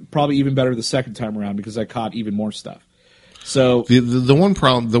probably even better the second time around, because I caught even more stuff. So the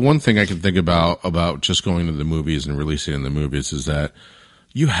one thing I can think about just going to the movies and releasing in the movies is that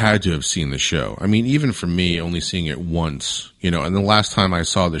you had to have seen the show. I mean, even for me, only seeing it once, you know, and the last time I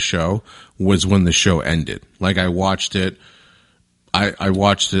saw the show was when the show ended. Like, I watched it. I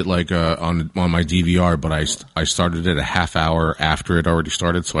watched it like on my DVR, but I started it a half hour after it already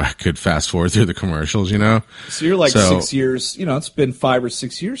started, so I could fast forward through the commercials, you know. So you're like 6 years, you know, it's been 5 or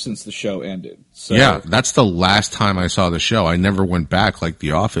 6 years since the show ended. So yeah, that's the last time I saw the show. I never went back like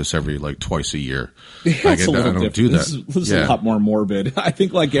The Office every like twice a year. Yeah, it's a little different. This is a lot more morbid. I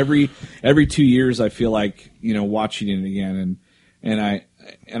think like every 2 years, I feel like, you know, watching it again, and I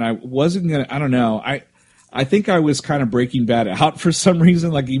wasn't gonna. I don't know. I think I was kind of Breaking Bad out for some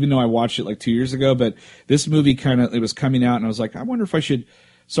reason, like, even though I watched it like 2 years ago, but this movie it was coming out, and I was like, I wonder if I should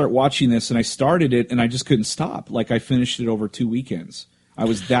start watching this, and I started it, and I just couldn't stop. Like, I finished it over 2 weekends. I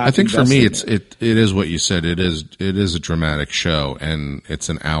was that. I think for me, it is what you said. It is a dramatic show, and it's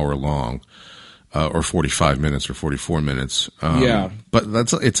an hour long, or 45 minutes or 44 minutes. Yeah, but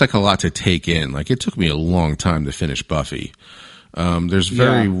it's like a lot to take in. Like, it took me a long time to finish Buffy. There's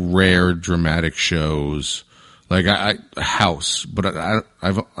very rare dramatic shows, like House, but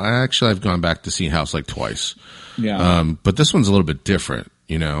I've gone back to see House like twice. Yeah. But this one's a little bit different,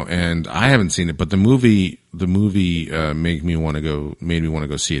 you know, and I haven't seen it, but the movie made me want to go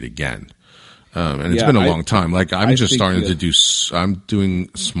see it again. And it's been a long time. Like, I'm just starting to I'm doing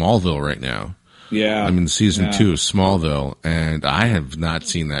Smallville right now. Yeah. I'm in season 2 of Smallville, and I have not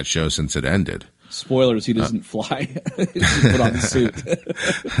seen that show since it ended. Spoilers, he doesn't fly. He doesn't put on the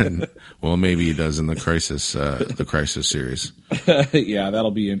suit. Well, maybe he does in the Crisis series. Yeah,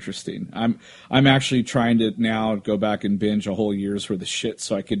 that'll be interesting. I'm actually trying to now go back and binge a whole year's worth of shit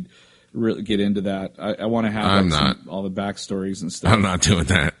so I could really get into that. I want to have all the backstories and stuff. I'm not doing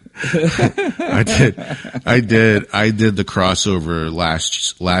that. I did the crossover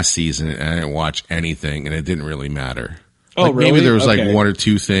last season, and I didn't watch anything, and it didn't really matter. Oh, like, really? Maybe there was like one or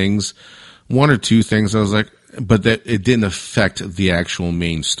two things I was like, but that it didn't affect the actual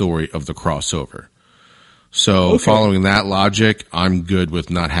main story of the crossover. So following that logic, I'm good with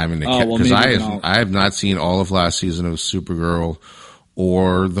not having to, because I have not seen all of last season of Supergirl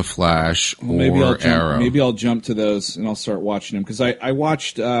or The Flash or Arrow. Maybe I'll jump to those and I'll start watching them, because I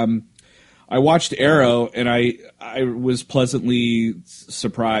watched Arrow, and I was pleasantly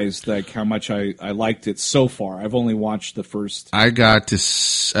surprised like how much I liked it so far. I've only watched the first. I got to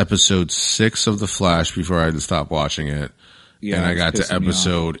episode 6 of The Flash before I had to stop watching it. Yeah, and I got to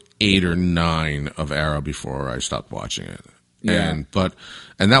episode 8 or 9 of Arrow before I stopped watching it. Yeah.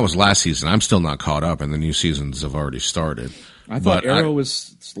 And that was last season. I'm still not caught up, and the new seasons have already started. I thought Arrow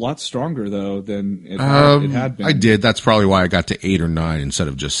was a lot stronger thoe than it had been. I did. That's probably why I got to 8 or 9 instead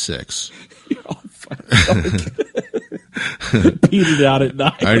of just 6. You're all peed out at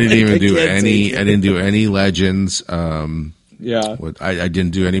 9. I didn't even do any. I didn't do any Legends. Yeah. I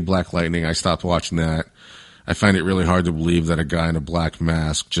didn't do any Black Lightning. I stopped watching that. I find it really hard to believe that a guy in a black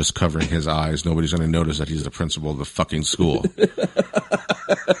mask just covering his eyes, nobody's going to notice that he's the principal of the fucking school.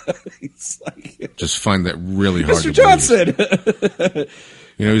 Just find that really hard Mr. to Johnson! believe.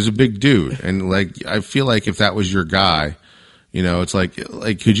 You know, he's a big dude. And, like, I feel like if that was your guy, you know, it's like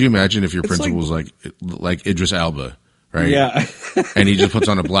could you imagine if your principal was like Idris Elba? Right? Yeah. And he just puts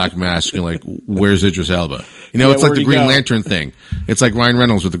on a black mask, and you're like, where's Idris Elba? You know, it's like the Green Lantern thing. It's like Ryan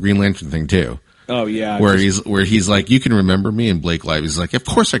Reynolds with the Green Lantern thing, too. Oh, yeah. Where he's like, you can remember me, and Blake Lively's like, of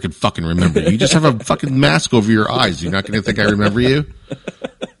course I could fucking remember you. You just have a fucking mask over your eyes. You're not going to think I remember you?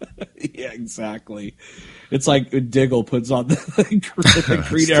 Yeah, exactly. It's like Diggle puts on the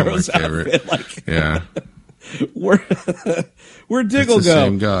Green Arrow's outfit. Like, yeah. Where'd Diggle it's the go?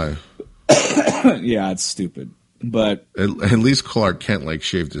 Same guy. Yeah, it's stupid. But at least Clark Kent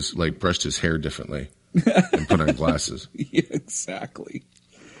brushed his hair differently and put on glasses. Yeah, exactly.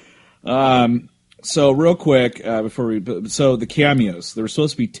 So real quick before the cameos, there were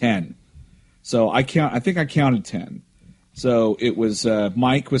supposed to be 10. So I think I counted 10. So it was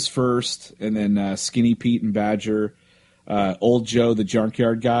Mike was first, and then Skinny Pete and Badger, Old Joe the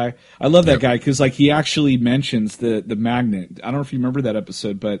junkyard guy. I love that guy because like he actually mentions the magnet. I don't know if you remember that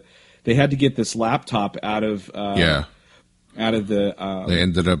episode, but they had to get this laptop out of the. They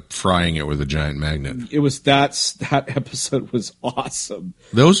ended up frying it with a giant magnet. It was that episode was awesome.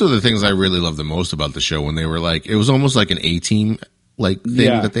 Those are the things I really love the most about the show when they were like it was almost like an A-team thing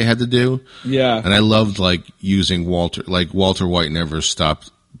that they had to do. Yeah, and I loved like using Walter. Like Walter White never stopped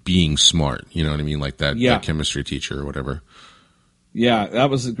being smart. You know what I mean? Like that chemistry teacher or whatever. Yeah,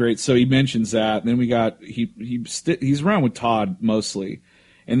 that was great. So he mentions that. And then we got he's around with Todd mostly.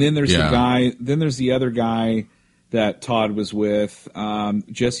 And then there's the guy. Then there's the other guy that Todd was with.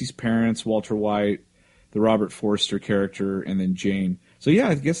 Jesse's parents, Walter White, the Robert Forster character, and then Jane. So yeah,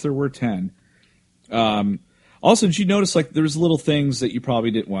 I guess there were 10. Also, did you notice like there was little things that you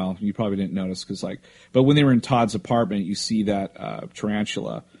probably didn't notice because but when they were in Todd's apartment, you see that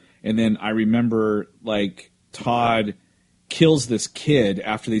tarantula, and then I remember like Todd kills this kid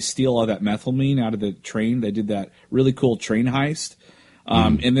after they steal all that methylamine out of the train. They did that really cool train heist.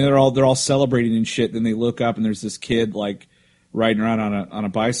 And they're all celebrating and shit. Then they look up and there's this kid like riding around on a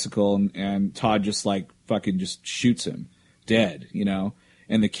bicycle, and Todd just like fucking just shoots him dead, you know.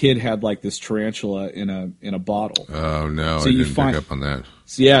 And the kid had like this tarantula in a bottle. Oh no, so I didn't pick up on that.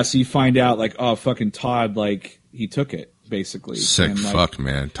 So you find out like fucking Todd like he took it basically. Sick and, like, fuck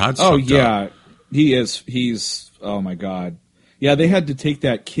man, Todd's up. He is. He's oh my god. Yeah, they had to take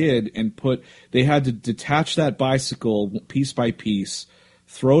that kid and they had to detach that bicycle piece by piece,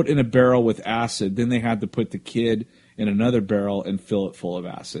 throw it in a barrel with acid. Then they had to put the kid in another barrel and fill it full of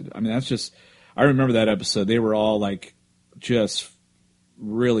acid. I mean, I remember that episode. They were all like, just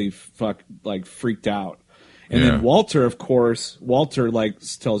really freaked out. And then Walter, of course, like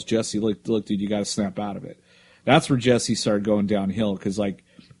tells Jesse, look, dude, you got to snap out of it. That's where Jesse started going downhill because like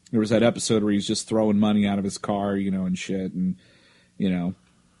there was that episode where he's just throwing money out of his car, you know, and shit, and you know,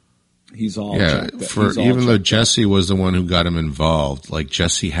 he's all though Jesse was the one who got him involved. Like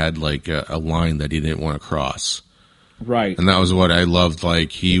Jesse had like a line that he didn't want to cross, right? And that was what I loved.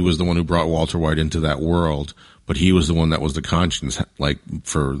 Like he was the one who brought Walter White into that world, but he was the one that was the conscience, like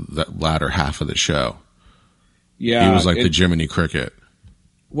for that latter half of the show. Yeah, he was like the Jiminy Cricket.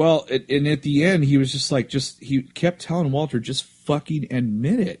 Well, and at the end, he was he kept telling Walter, just fucking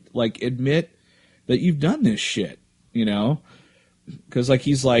admit it. Like, admit that you've done this shit, you know? Because, like,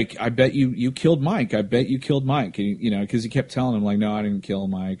 he's like, I bet you killed Mike. I bet you killed Mike. And, you know, because he kept telling him, like, no, I didn't kill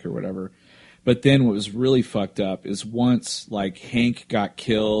Mike or whatever. But then what was really fucked up is once, like, Hank got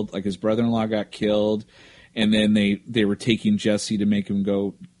killed, like, his brother-in-law got killed, and then they were taking Jesse to make him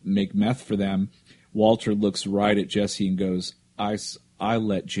go make meth for them, Walter looks right at Jesse and goes, I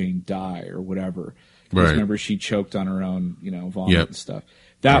let Jane die or whatever. Right. Remember, she choked on her own, you know, vomit and stuff.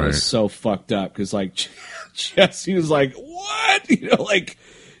 That was so fucked up because, like, Jesse was like, what? You know, like,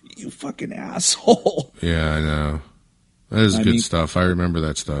 you fucking asshole. Yeah, I know. That is good stuff. I remember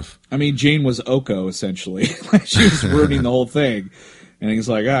that stuff. I mean, Jane was Oko, essentially. Like, she was ruining the whole thing. And he's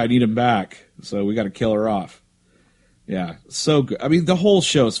like, I need him back, so we got to kill her off. Yeah, so good. I mean, the whole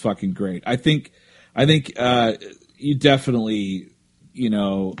show is fucking great. I think you definitely, you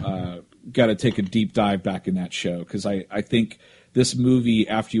know, got to take a deep dive back in that show because I think this movie,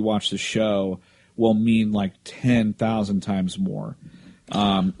 after you watch the show, will mean like 10,000 times more.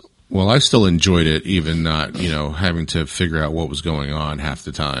 Well, I still enjoyed it, even not, you know, having to figure out what was going on half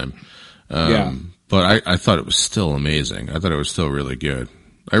the time. But I thought it was still amazing. I thought it was still really good.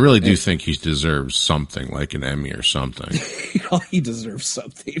 I really do think he deserves something, like an Emmy or something. He deserves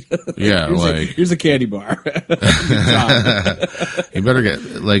something. Yeah, here's a candy bar. He better get,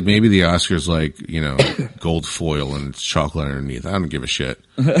 like, maybe the Oscars, like, you know, gold foil and it's chocolate underneath. I don't give a shit.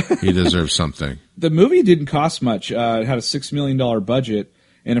 He deserves something. The movie didn't cost much. It had a $6 million budget.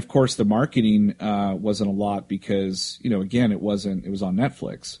 And, of course, the marketing wasn't a lot because, you know, again, it was on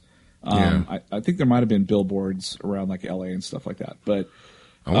Netflix. I think there might have been billboards around, like, L.A. and stuff like that. But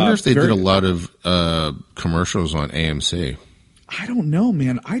I wonder if they did a lot of commercials on AMC. I don't know,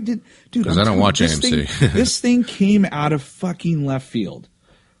 man. I did, dude. Because I don't watch AMC. This thing came out of fucking left field.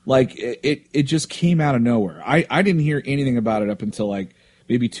 Like, it just came out of nowhere. I didn't hear anything about it up until, like,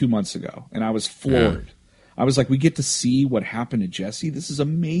 maybe 2 months ago, and I was floored. Yeah. I was like, we get to see what happened to Jesse? This is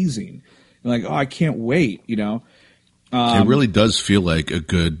amazing. And like, oh, I can't wait, you know? It really does feel like a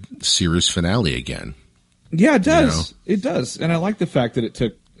good series finale again. Yeah, it does. You know? It does. And I like the fact that it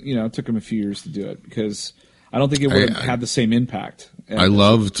took him a few years to do it, because I don't think it would have had the same impact. I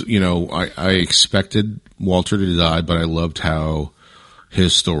loved, I expected Walter to die, but I loved how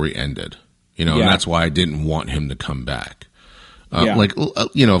his story ended, and that's why I didn't want him to come back.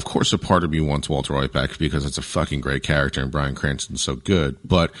 Of course, a part of me wants Walter White back because it's a fucking great character and Bryan Cranston's so good.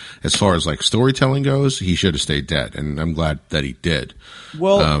 But as far as like storytelling goes, he should have stayed dead, and I'm glad that he did.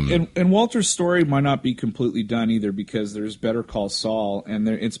 Well, and Walter's story might not be completely done either, because there's Better Call Saul, and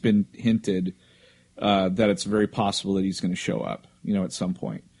it's been hinted that it's very possible that he's going to show up, at some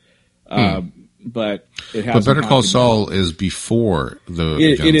point. But it hasn't. But Better Call Saul is before the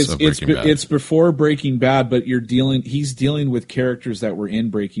events of Breaking Bad. It's before Breaking Bad, but he's dealing with characters that were in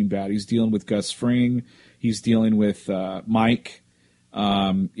Breaking Bad. He's dealing with Gus Fring. He's dealing with Mike.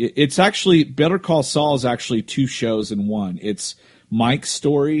 It's actually, Better Call Saul is actually 2 shows in one. It's Mike's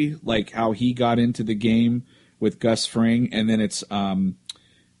story, like how he got into the game with Gus Fring, and then it's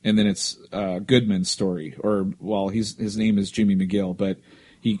Goodman's story, his name is Jimmy McGill, but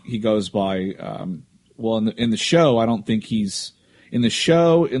he goes by in the show. I don't think he's in the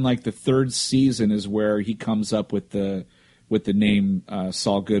show. In like the 3rd season is where he comes up with the name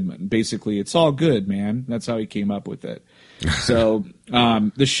Saul Goodman. Basically, it's all good, man. That's how he came up with it. So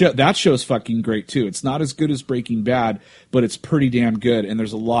that show's fucking great too. It's not as good as Breaking Bad, but it's pretty damn good, and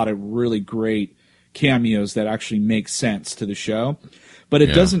there's a lot of really great cameos that actually make sense to the show. But it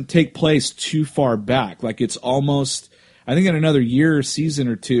doesn't take place too far back. Like, it's almost, I think in another year or season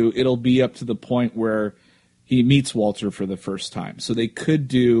or 2, it'll be up to the point where he meets Walter for the first time. So they could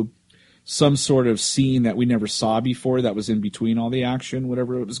do some sort of scene that we never saw before that was in between all the action,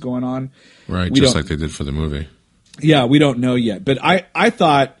 whatever was going on. Right, just like they did for the movie. Yeah, we don't know yet. But I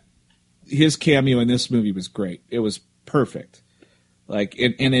thought his cameo in this movie was great. It was perfect. Like,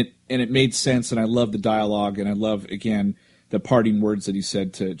 and it made sense, and I love the dialogue, and I love, again, the parting words that he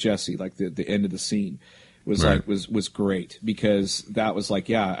said to Jesse, like the end of the scene was right. was great, because that was like,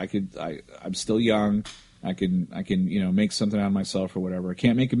 yeah, I'm still young. I can make something out of myself or whatever. I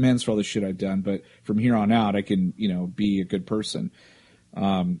can't make amends for all the shit I've done, but from here on out, I can, be a good person.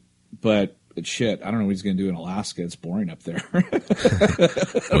 But shit, I don't know what he's going to do in Alaska. It's boring up there. Well,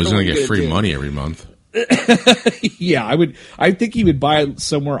 he's going to get free money every month. Yeah, I think he would buy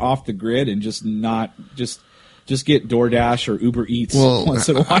somewhere off the grid and just get DoorDash or Uber Eats once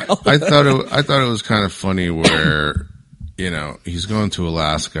in a while. I thought it was kind of funny where, he's going to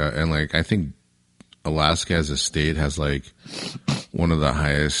Alaska, and like, I think Alaska as a state has like one of the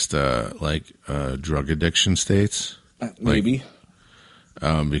highest drug addiction states. Maybe.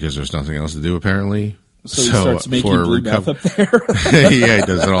 Because there's nothing else to do apparently. So he starts making blue meth up there. Yeah, he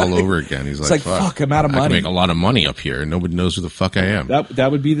does it all over again. He's like, fuck, I'm out of money. I can make a lot of money up here, and nobody knows who the fuck I am.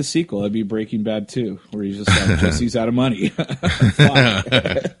 That would be the sequel. That'd be Breaking Bad 2, where he's just like, Jesse's out of money. It's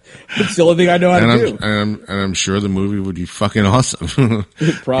the only thing I know how to do. And I'm sure the movie would be fucking awesome.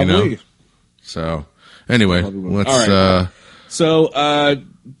 Probably. So, anyway, let's... Right.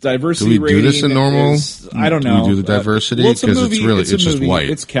 Diversity do we do this in normal? I don't know. Do we do the diversity? Because it's just white.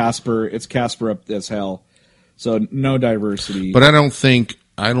 It's Casper up as hell. So no diversity. But I don't think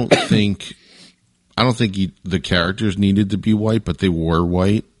the characters needed to be white, but they were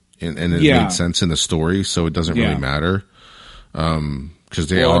white, and it made sense in the story, so it doesn't really matter. Because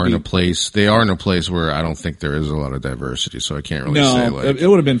they are in a place where I don't think there is a lot of diversity, so I can't really say. It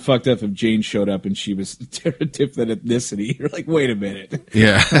would have been fucked up if Jane showed up and she was different ethnicity. You're like, wait a minute,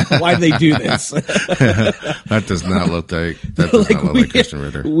 yeah, why'd they do this? That does not look like Kristen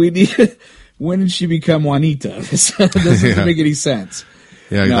Ritter. When did she become Juanita? This doesn't make any sense.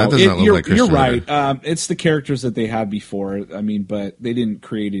 Yeah, that does not look like Kristen Ritter. You're right. It's the characters that they had before. I mean, but they didn't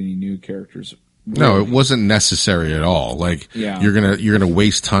create any new characters. No, it wasn't necessary at all. Like, you're gonna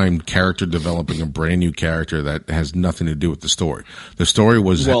waste time character developing a brand new character that has nothing to do with the story. The story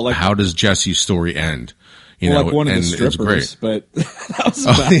was how does Jesse's story end? Like one of the strippers, but that was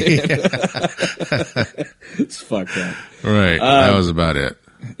about it. It's fucked up. Right, that was about it.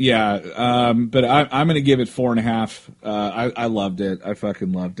 Yeah, but I'm gonna give it 4.5. I loved it. I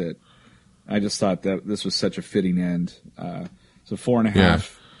fucking loved it. I just thought that this was such a fitting end. So 4.5. Yeah.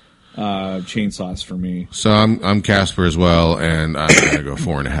 Chainsaws for me. So I'm Casper as well, and I'm gonna go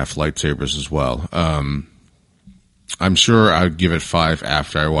 4.5 lightsabers as well. I'm sure I'd give it 5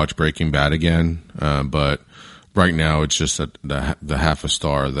 after I watch Breaking Bad again, but right now it's just the half a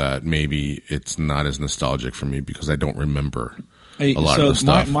star that maybe it's not as nostalgic for me because I don't remember a lot of the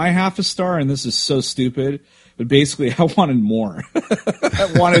stuff. My half a star, and this is so stupid, but basically I wanted more.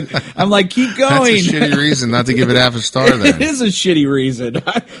 I'm like, keep going. That's a shitty reason not to give it half a star then. It is a shitty reason.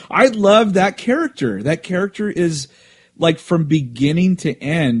 I love that character. That character is, like, from beginning to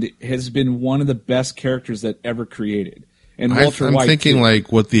end, has been one of the best characters that ever created. And Walter I'm White, thinking too,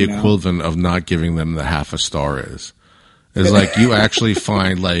 like what the equivalent of not giving them the half a star is. Is like you actually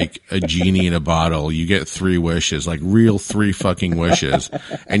find like a genie in a bottle, you get 3 wishes, like real 3 fucking wishes,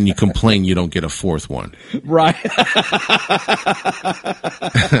 and you complain you don't get a 4th one. Right.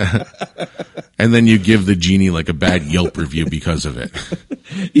 And then you give the genie like a bad Yelp review because of it.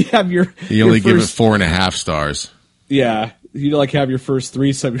 You have you only give it 4.5 stars. Yeah. You like have your first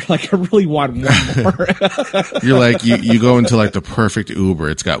threesome. You're like, I really want one more. You're like, you go into like the perfect Uber.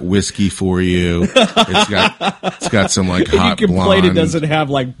 It's got whiskey for you. It's got some like hot you complain blonde. It doesn't have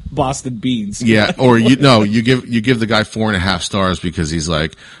like Boston beans. Yeah, or you give the guy 4.5 stars because he's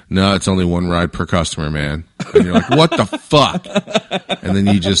like, no, it's only 1 ride per customer, man. And you're like, what the fuck? And then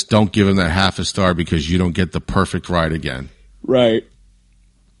you just don't give him that half a star because you don't get the perfect ride again. Right.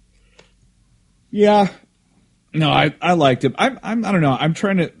 Yeah. No, I liked it. I don't know. I'm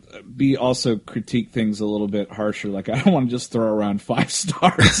trying to be also critique things a little bit harsher. Like, I don't want to just throw around 5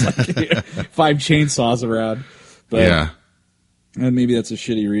 stars, like 5 chainsaws around. But yeah. And maybe that's a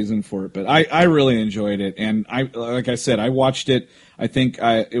shitty reason for it. But I really enjoyed it. And like I said, I watched it. I think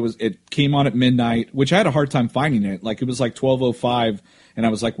it came on at midnight, which I had a hard time finding it. Like, it was like 12:05. And I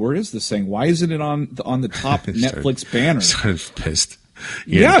was like, where is this thing? Why isn't it on the top Netflix banner? Started pissed.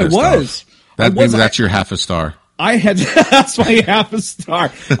 Yeah, it was. That's your half a star. That's my half a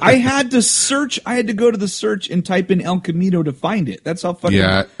star. I had to search. I had to go to the search and type in El Camino to find it. That's how fucking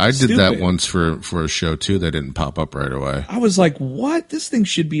I did stupid. that once for a show too that didn't pop up right away. I was like, what? This thing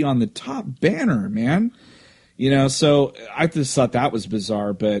should be on the top banner, man. So I just thought that was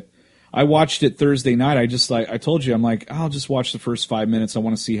bizarre, but I watched it Thursday night. I told you, I'm like, I'll just watch the first 5 minutes. I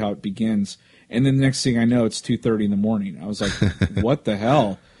want to see how it begins. And then the next thing I know, it's 2:30 in the morning. I was like, what the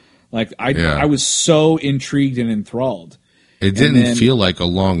hell? Like, I was so intrigued and enthralled. It didn't feel like a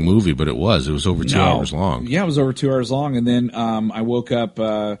long movie, but it was. It was over 2 hours long. Yeah, it was over 2 hours long. And then I woke up,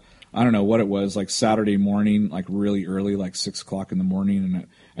 I don't know what it was, like Saturday morning, like really early, like 6 o'clock in the morning, and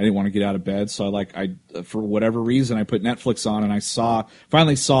I didn't want to get out of bed. So I for whatever reason, I put Netflix on, and I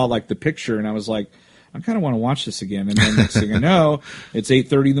finally saw like the picture, and I was like, I kind of want to watch this again. And then next thing I know, it's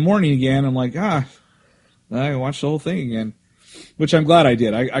 8:30 in the morning again. I'm like, I watched the whole thing again. Which I'm glad I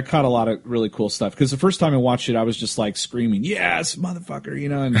did. I caught a lot of really cool stuff. Because the first time I watched it, I was just like screaming, yes, motherfucker,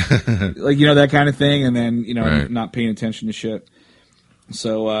 and like, that kind of thing. And then, right. Not paying attention to shit.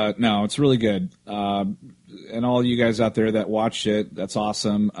 So, no, it's really good. And all you guys out there that watched it, that's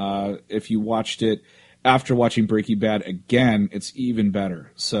awesome. If you watched it after watching Breaking Bad again, it's even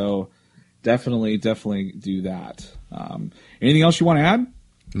better. So definitely do that. Anything else you want to add?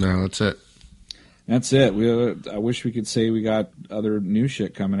 No, that's it. That's it. I wish we could say we got other new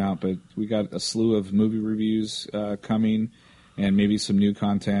shit coming out, but we got a slew of movie reviews coming and maybe some new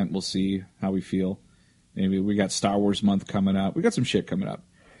content. We'll see how we feel. Maybe we got Star Wars month coming up. We got some shit coming up.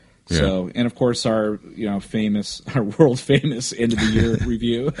 Yeah. So, and of course our world famous end of the year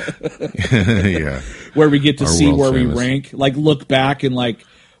review. Yeah. Where we get to see where we rank, like look back and like,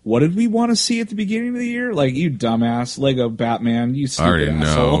 what did we want to see at the beginning of the year? Like, you dumbass, Lego Batman, you stupid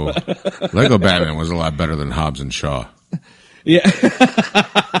asshole. I already know. Lego Batman was a lot better than Hobbs and Shaw. Yeah.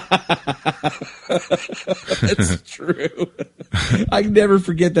 That's true. I can never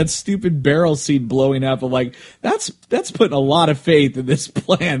forget that stupid barrel scene blowing up. I'm like, that's putting a lot of faith in this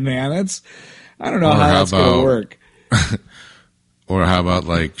plan, man. I don't know how that's going to work. Or how about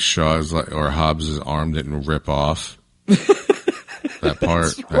like Shaw's or Hobbs' arm didn't rip off? That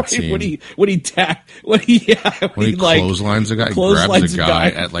part, right. that scene. When he clotheslines a guy, grabs a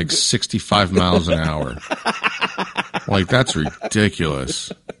guy at like 65 miles an hour. Like, that's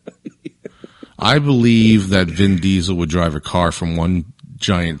ridiculous. I believe that Vin Diesel would drive a car from one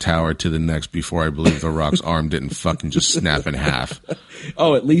giant tower to the next before I believe The Rock's arm didn't fucking just snap in half.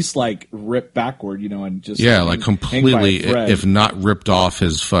 Oh, at least like rip backward, and just like completely, if not ripped off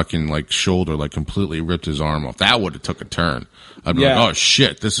his fucking like shoulder, like completely ripped his arm off. That would have took a turn. I'd be like, oh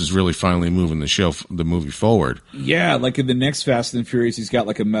shit, this is really finally moving the movie forward. Yeah, like in the next Fast and Furious, he's got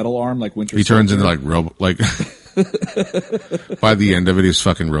like a metal arm, like Winter Soldier. He turns into like by the end of it, he's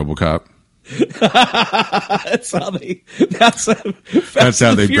fucking RoboCop. That's how they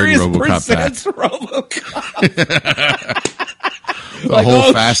bring RoboCop back.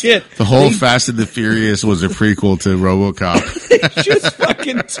 The whole Fast and the Furious was a prequel to RoboCop. It just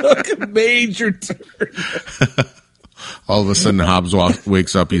fucking took a major turn. All of a sudden, Hobbs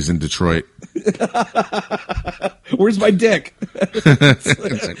wakes up. He's in Detroit. Where's my dick?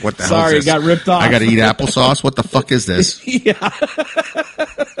 It's like, what the hell? Sorry, is this? got ripped off. I got to eat applesauce. What the fuck is this? Yeah.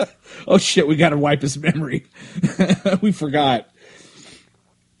 Oh shit, we got to wipe his memory. We forgot.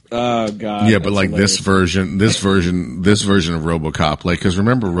 Oh god. Yeah, but like hilarious. this version of RoboCop, like, because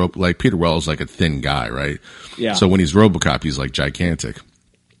remember, like Peter Wells is like a thin guy, right? Yeah. So when he's RoboCop, he's like gigantic.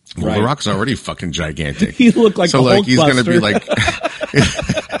 Well, Right. The Rock's already fucking gigantic. He looked like so the like he's Hulkbuster. gonna be like.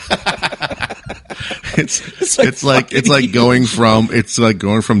 It's like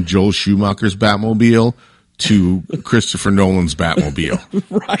going from Joel Schumacher's Batmobile to Christopher Nolan's Batmobile.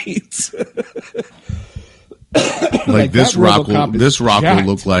 Right. Like this that Rock RoboCop will is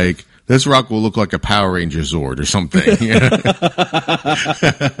jacked. look like a Power Ranger Zord or something.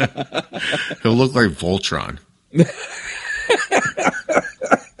 He'll look like Voltron.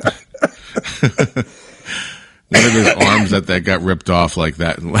 One of his arms that got ripped off like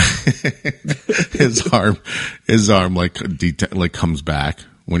that. his arm like comes back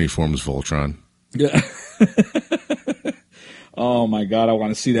when he forms Voltron. Yeah. Oh my god, I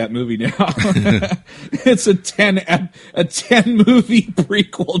want to see that movie now. It's a 10 movie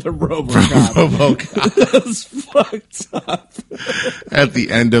prequel to RoboCop. That's fucked up. At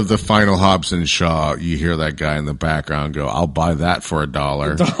the end of the final Hobbs and Shaw, you hear that guy in the background go, "I'll buy that for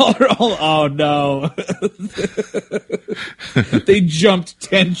 $1." Oh no. They jumped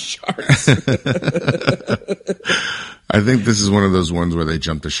 10 sharks. I think this is one of those ones where they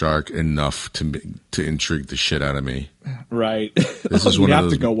jumped the shark enough to intrigue the shit out of me. Right. This is You one of have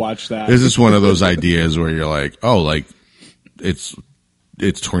those, to go watch that. This is one of those ideas where you're like, oh, like it's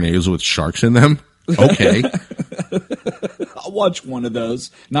tornadoes with sharks in them. Okay. I'll watch one of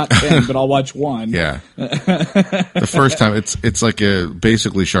those. Not 10, but I'll watch one. Yeah. The first time it's like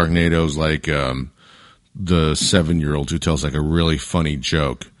basically Sharknado's like the 7-year-old who tells like a really funny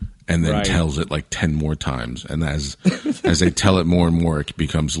joke and then Right. tells it like 10 more times, and as they tell it more and more, it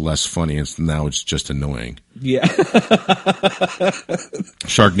becomes less funny, and now it's just annoying. Yeah.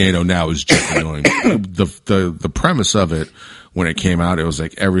 Sharknado now is just annoying. The premise of it when it came out, it was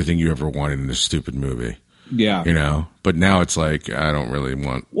like everything you ever wanted in a stupid movie. Yeah. You know, but now it's like I don't really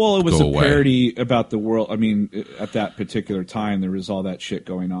want. Well, it was go a away. parody about the world. I mean, at that particular time, there was all that shit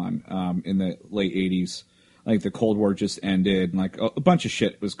going on in the late 80s. Like the Cold War just ended, and like a bunch of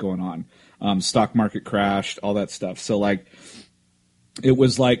shit was going on. Stock market crashed, all that stuff. So like, it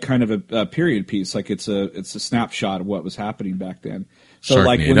was like kind of a period piece. Like it's a snapshot of what was happening back then. So Sharknado?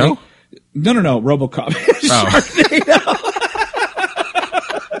 like when no, RoboCop. Sharknado.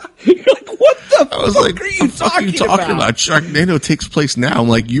 You're like, what the I was fuck like, are you talking about? Sharknado takes place now. I'm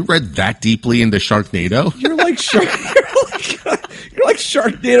like, you read that deeply into Sharknado? You're like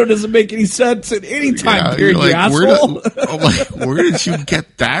Sharknado doesn't make any sense in any time period, you're you like, asshole. where did you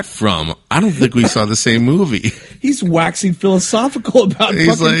get that from? I don't think we saw the same movie. He's waxing philosophical about He's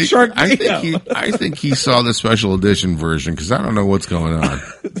fucking like, Sharknado. I think he saw the special edition version because I don't know what's going on.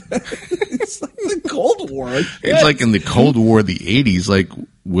 It's like the Cold War. It's like in the Cold War, the 80s. Like,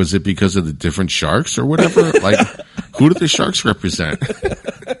 was it because of the different sharks or whatever? Like, who do the sharks represent?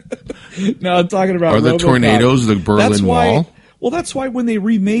 No, I'm talking about Are the RoboCop. tornadoes the Berlin Wall? Well, that's why when they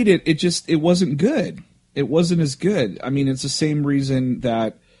remade it, it wasn't good. It wasn't as good. I mean, it's the same reason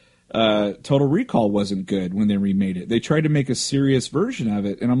that Total Recall wasn't good when they remade it. They tried to make a serious version of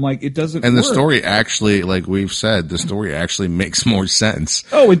it, and I'm like, it doesn't And work. the story actually, like we've said, the story actually makes more sense.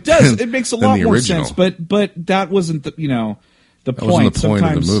 Oh, it does. It makes a than lot the more original. sense. But that wasn't the the That point. wasn't the point of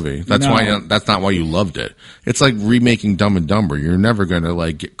the Sometimes- movie. That's no. why. That's not why you loved it. It's like remaking Dumb and Dumber. You're never going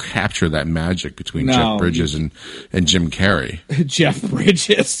to capture that magic between No, Jeff Bridges and Jim Carrey. Jeff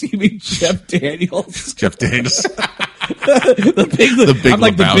Bridges. You mean Jeff Daniels? Jeff Daniels. the big Big I'm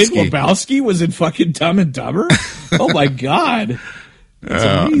like the Big Lebowski. Lebowski was in fucking Dumb and Dumber. Oh my god. That's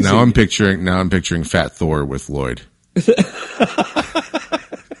amazing. Now I'm picturing Fat Thor with Lloyd.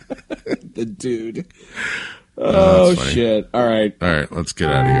 The dude. Oh that's funny. shit! All right, Let's get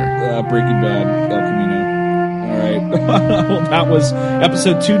out of here. Breaking Bad, El Camino. All right, well, that was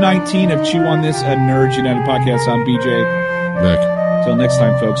episode 219 of Chew on This, a Nerds United podcast. I'm BJ. Nick, Till next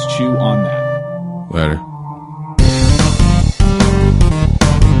time, folks. Chew on that. later.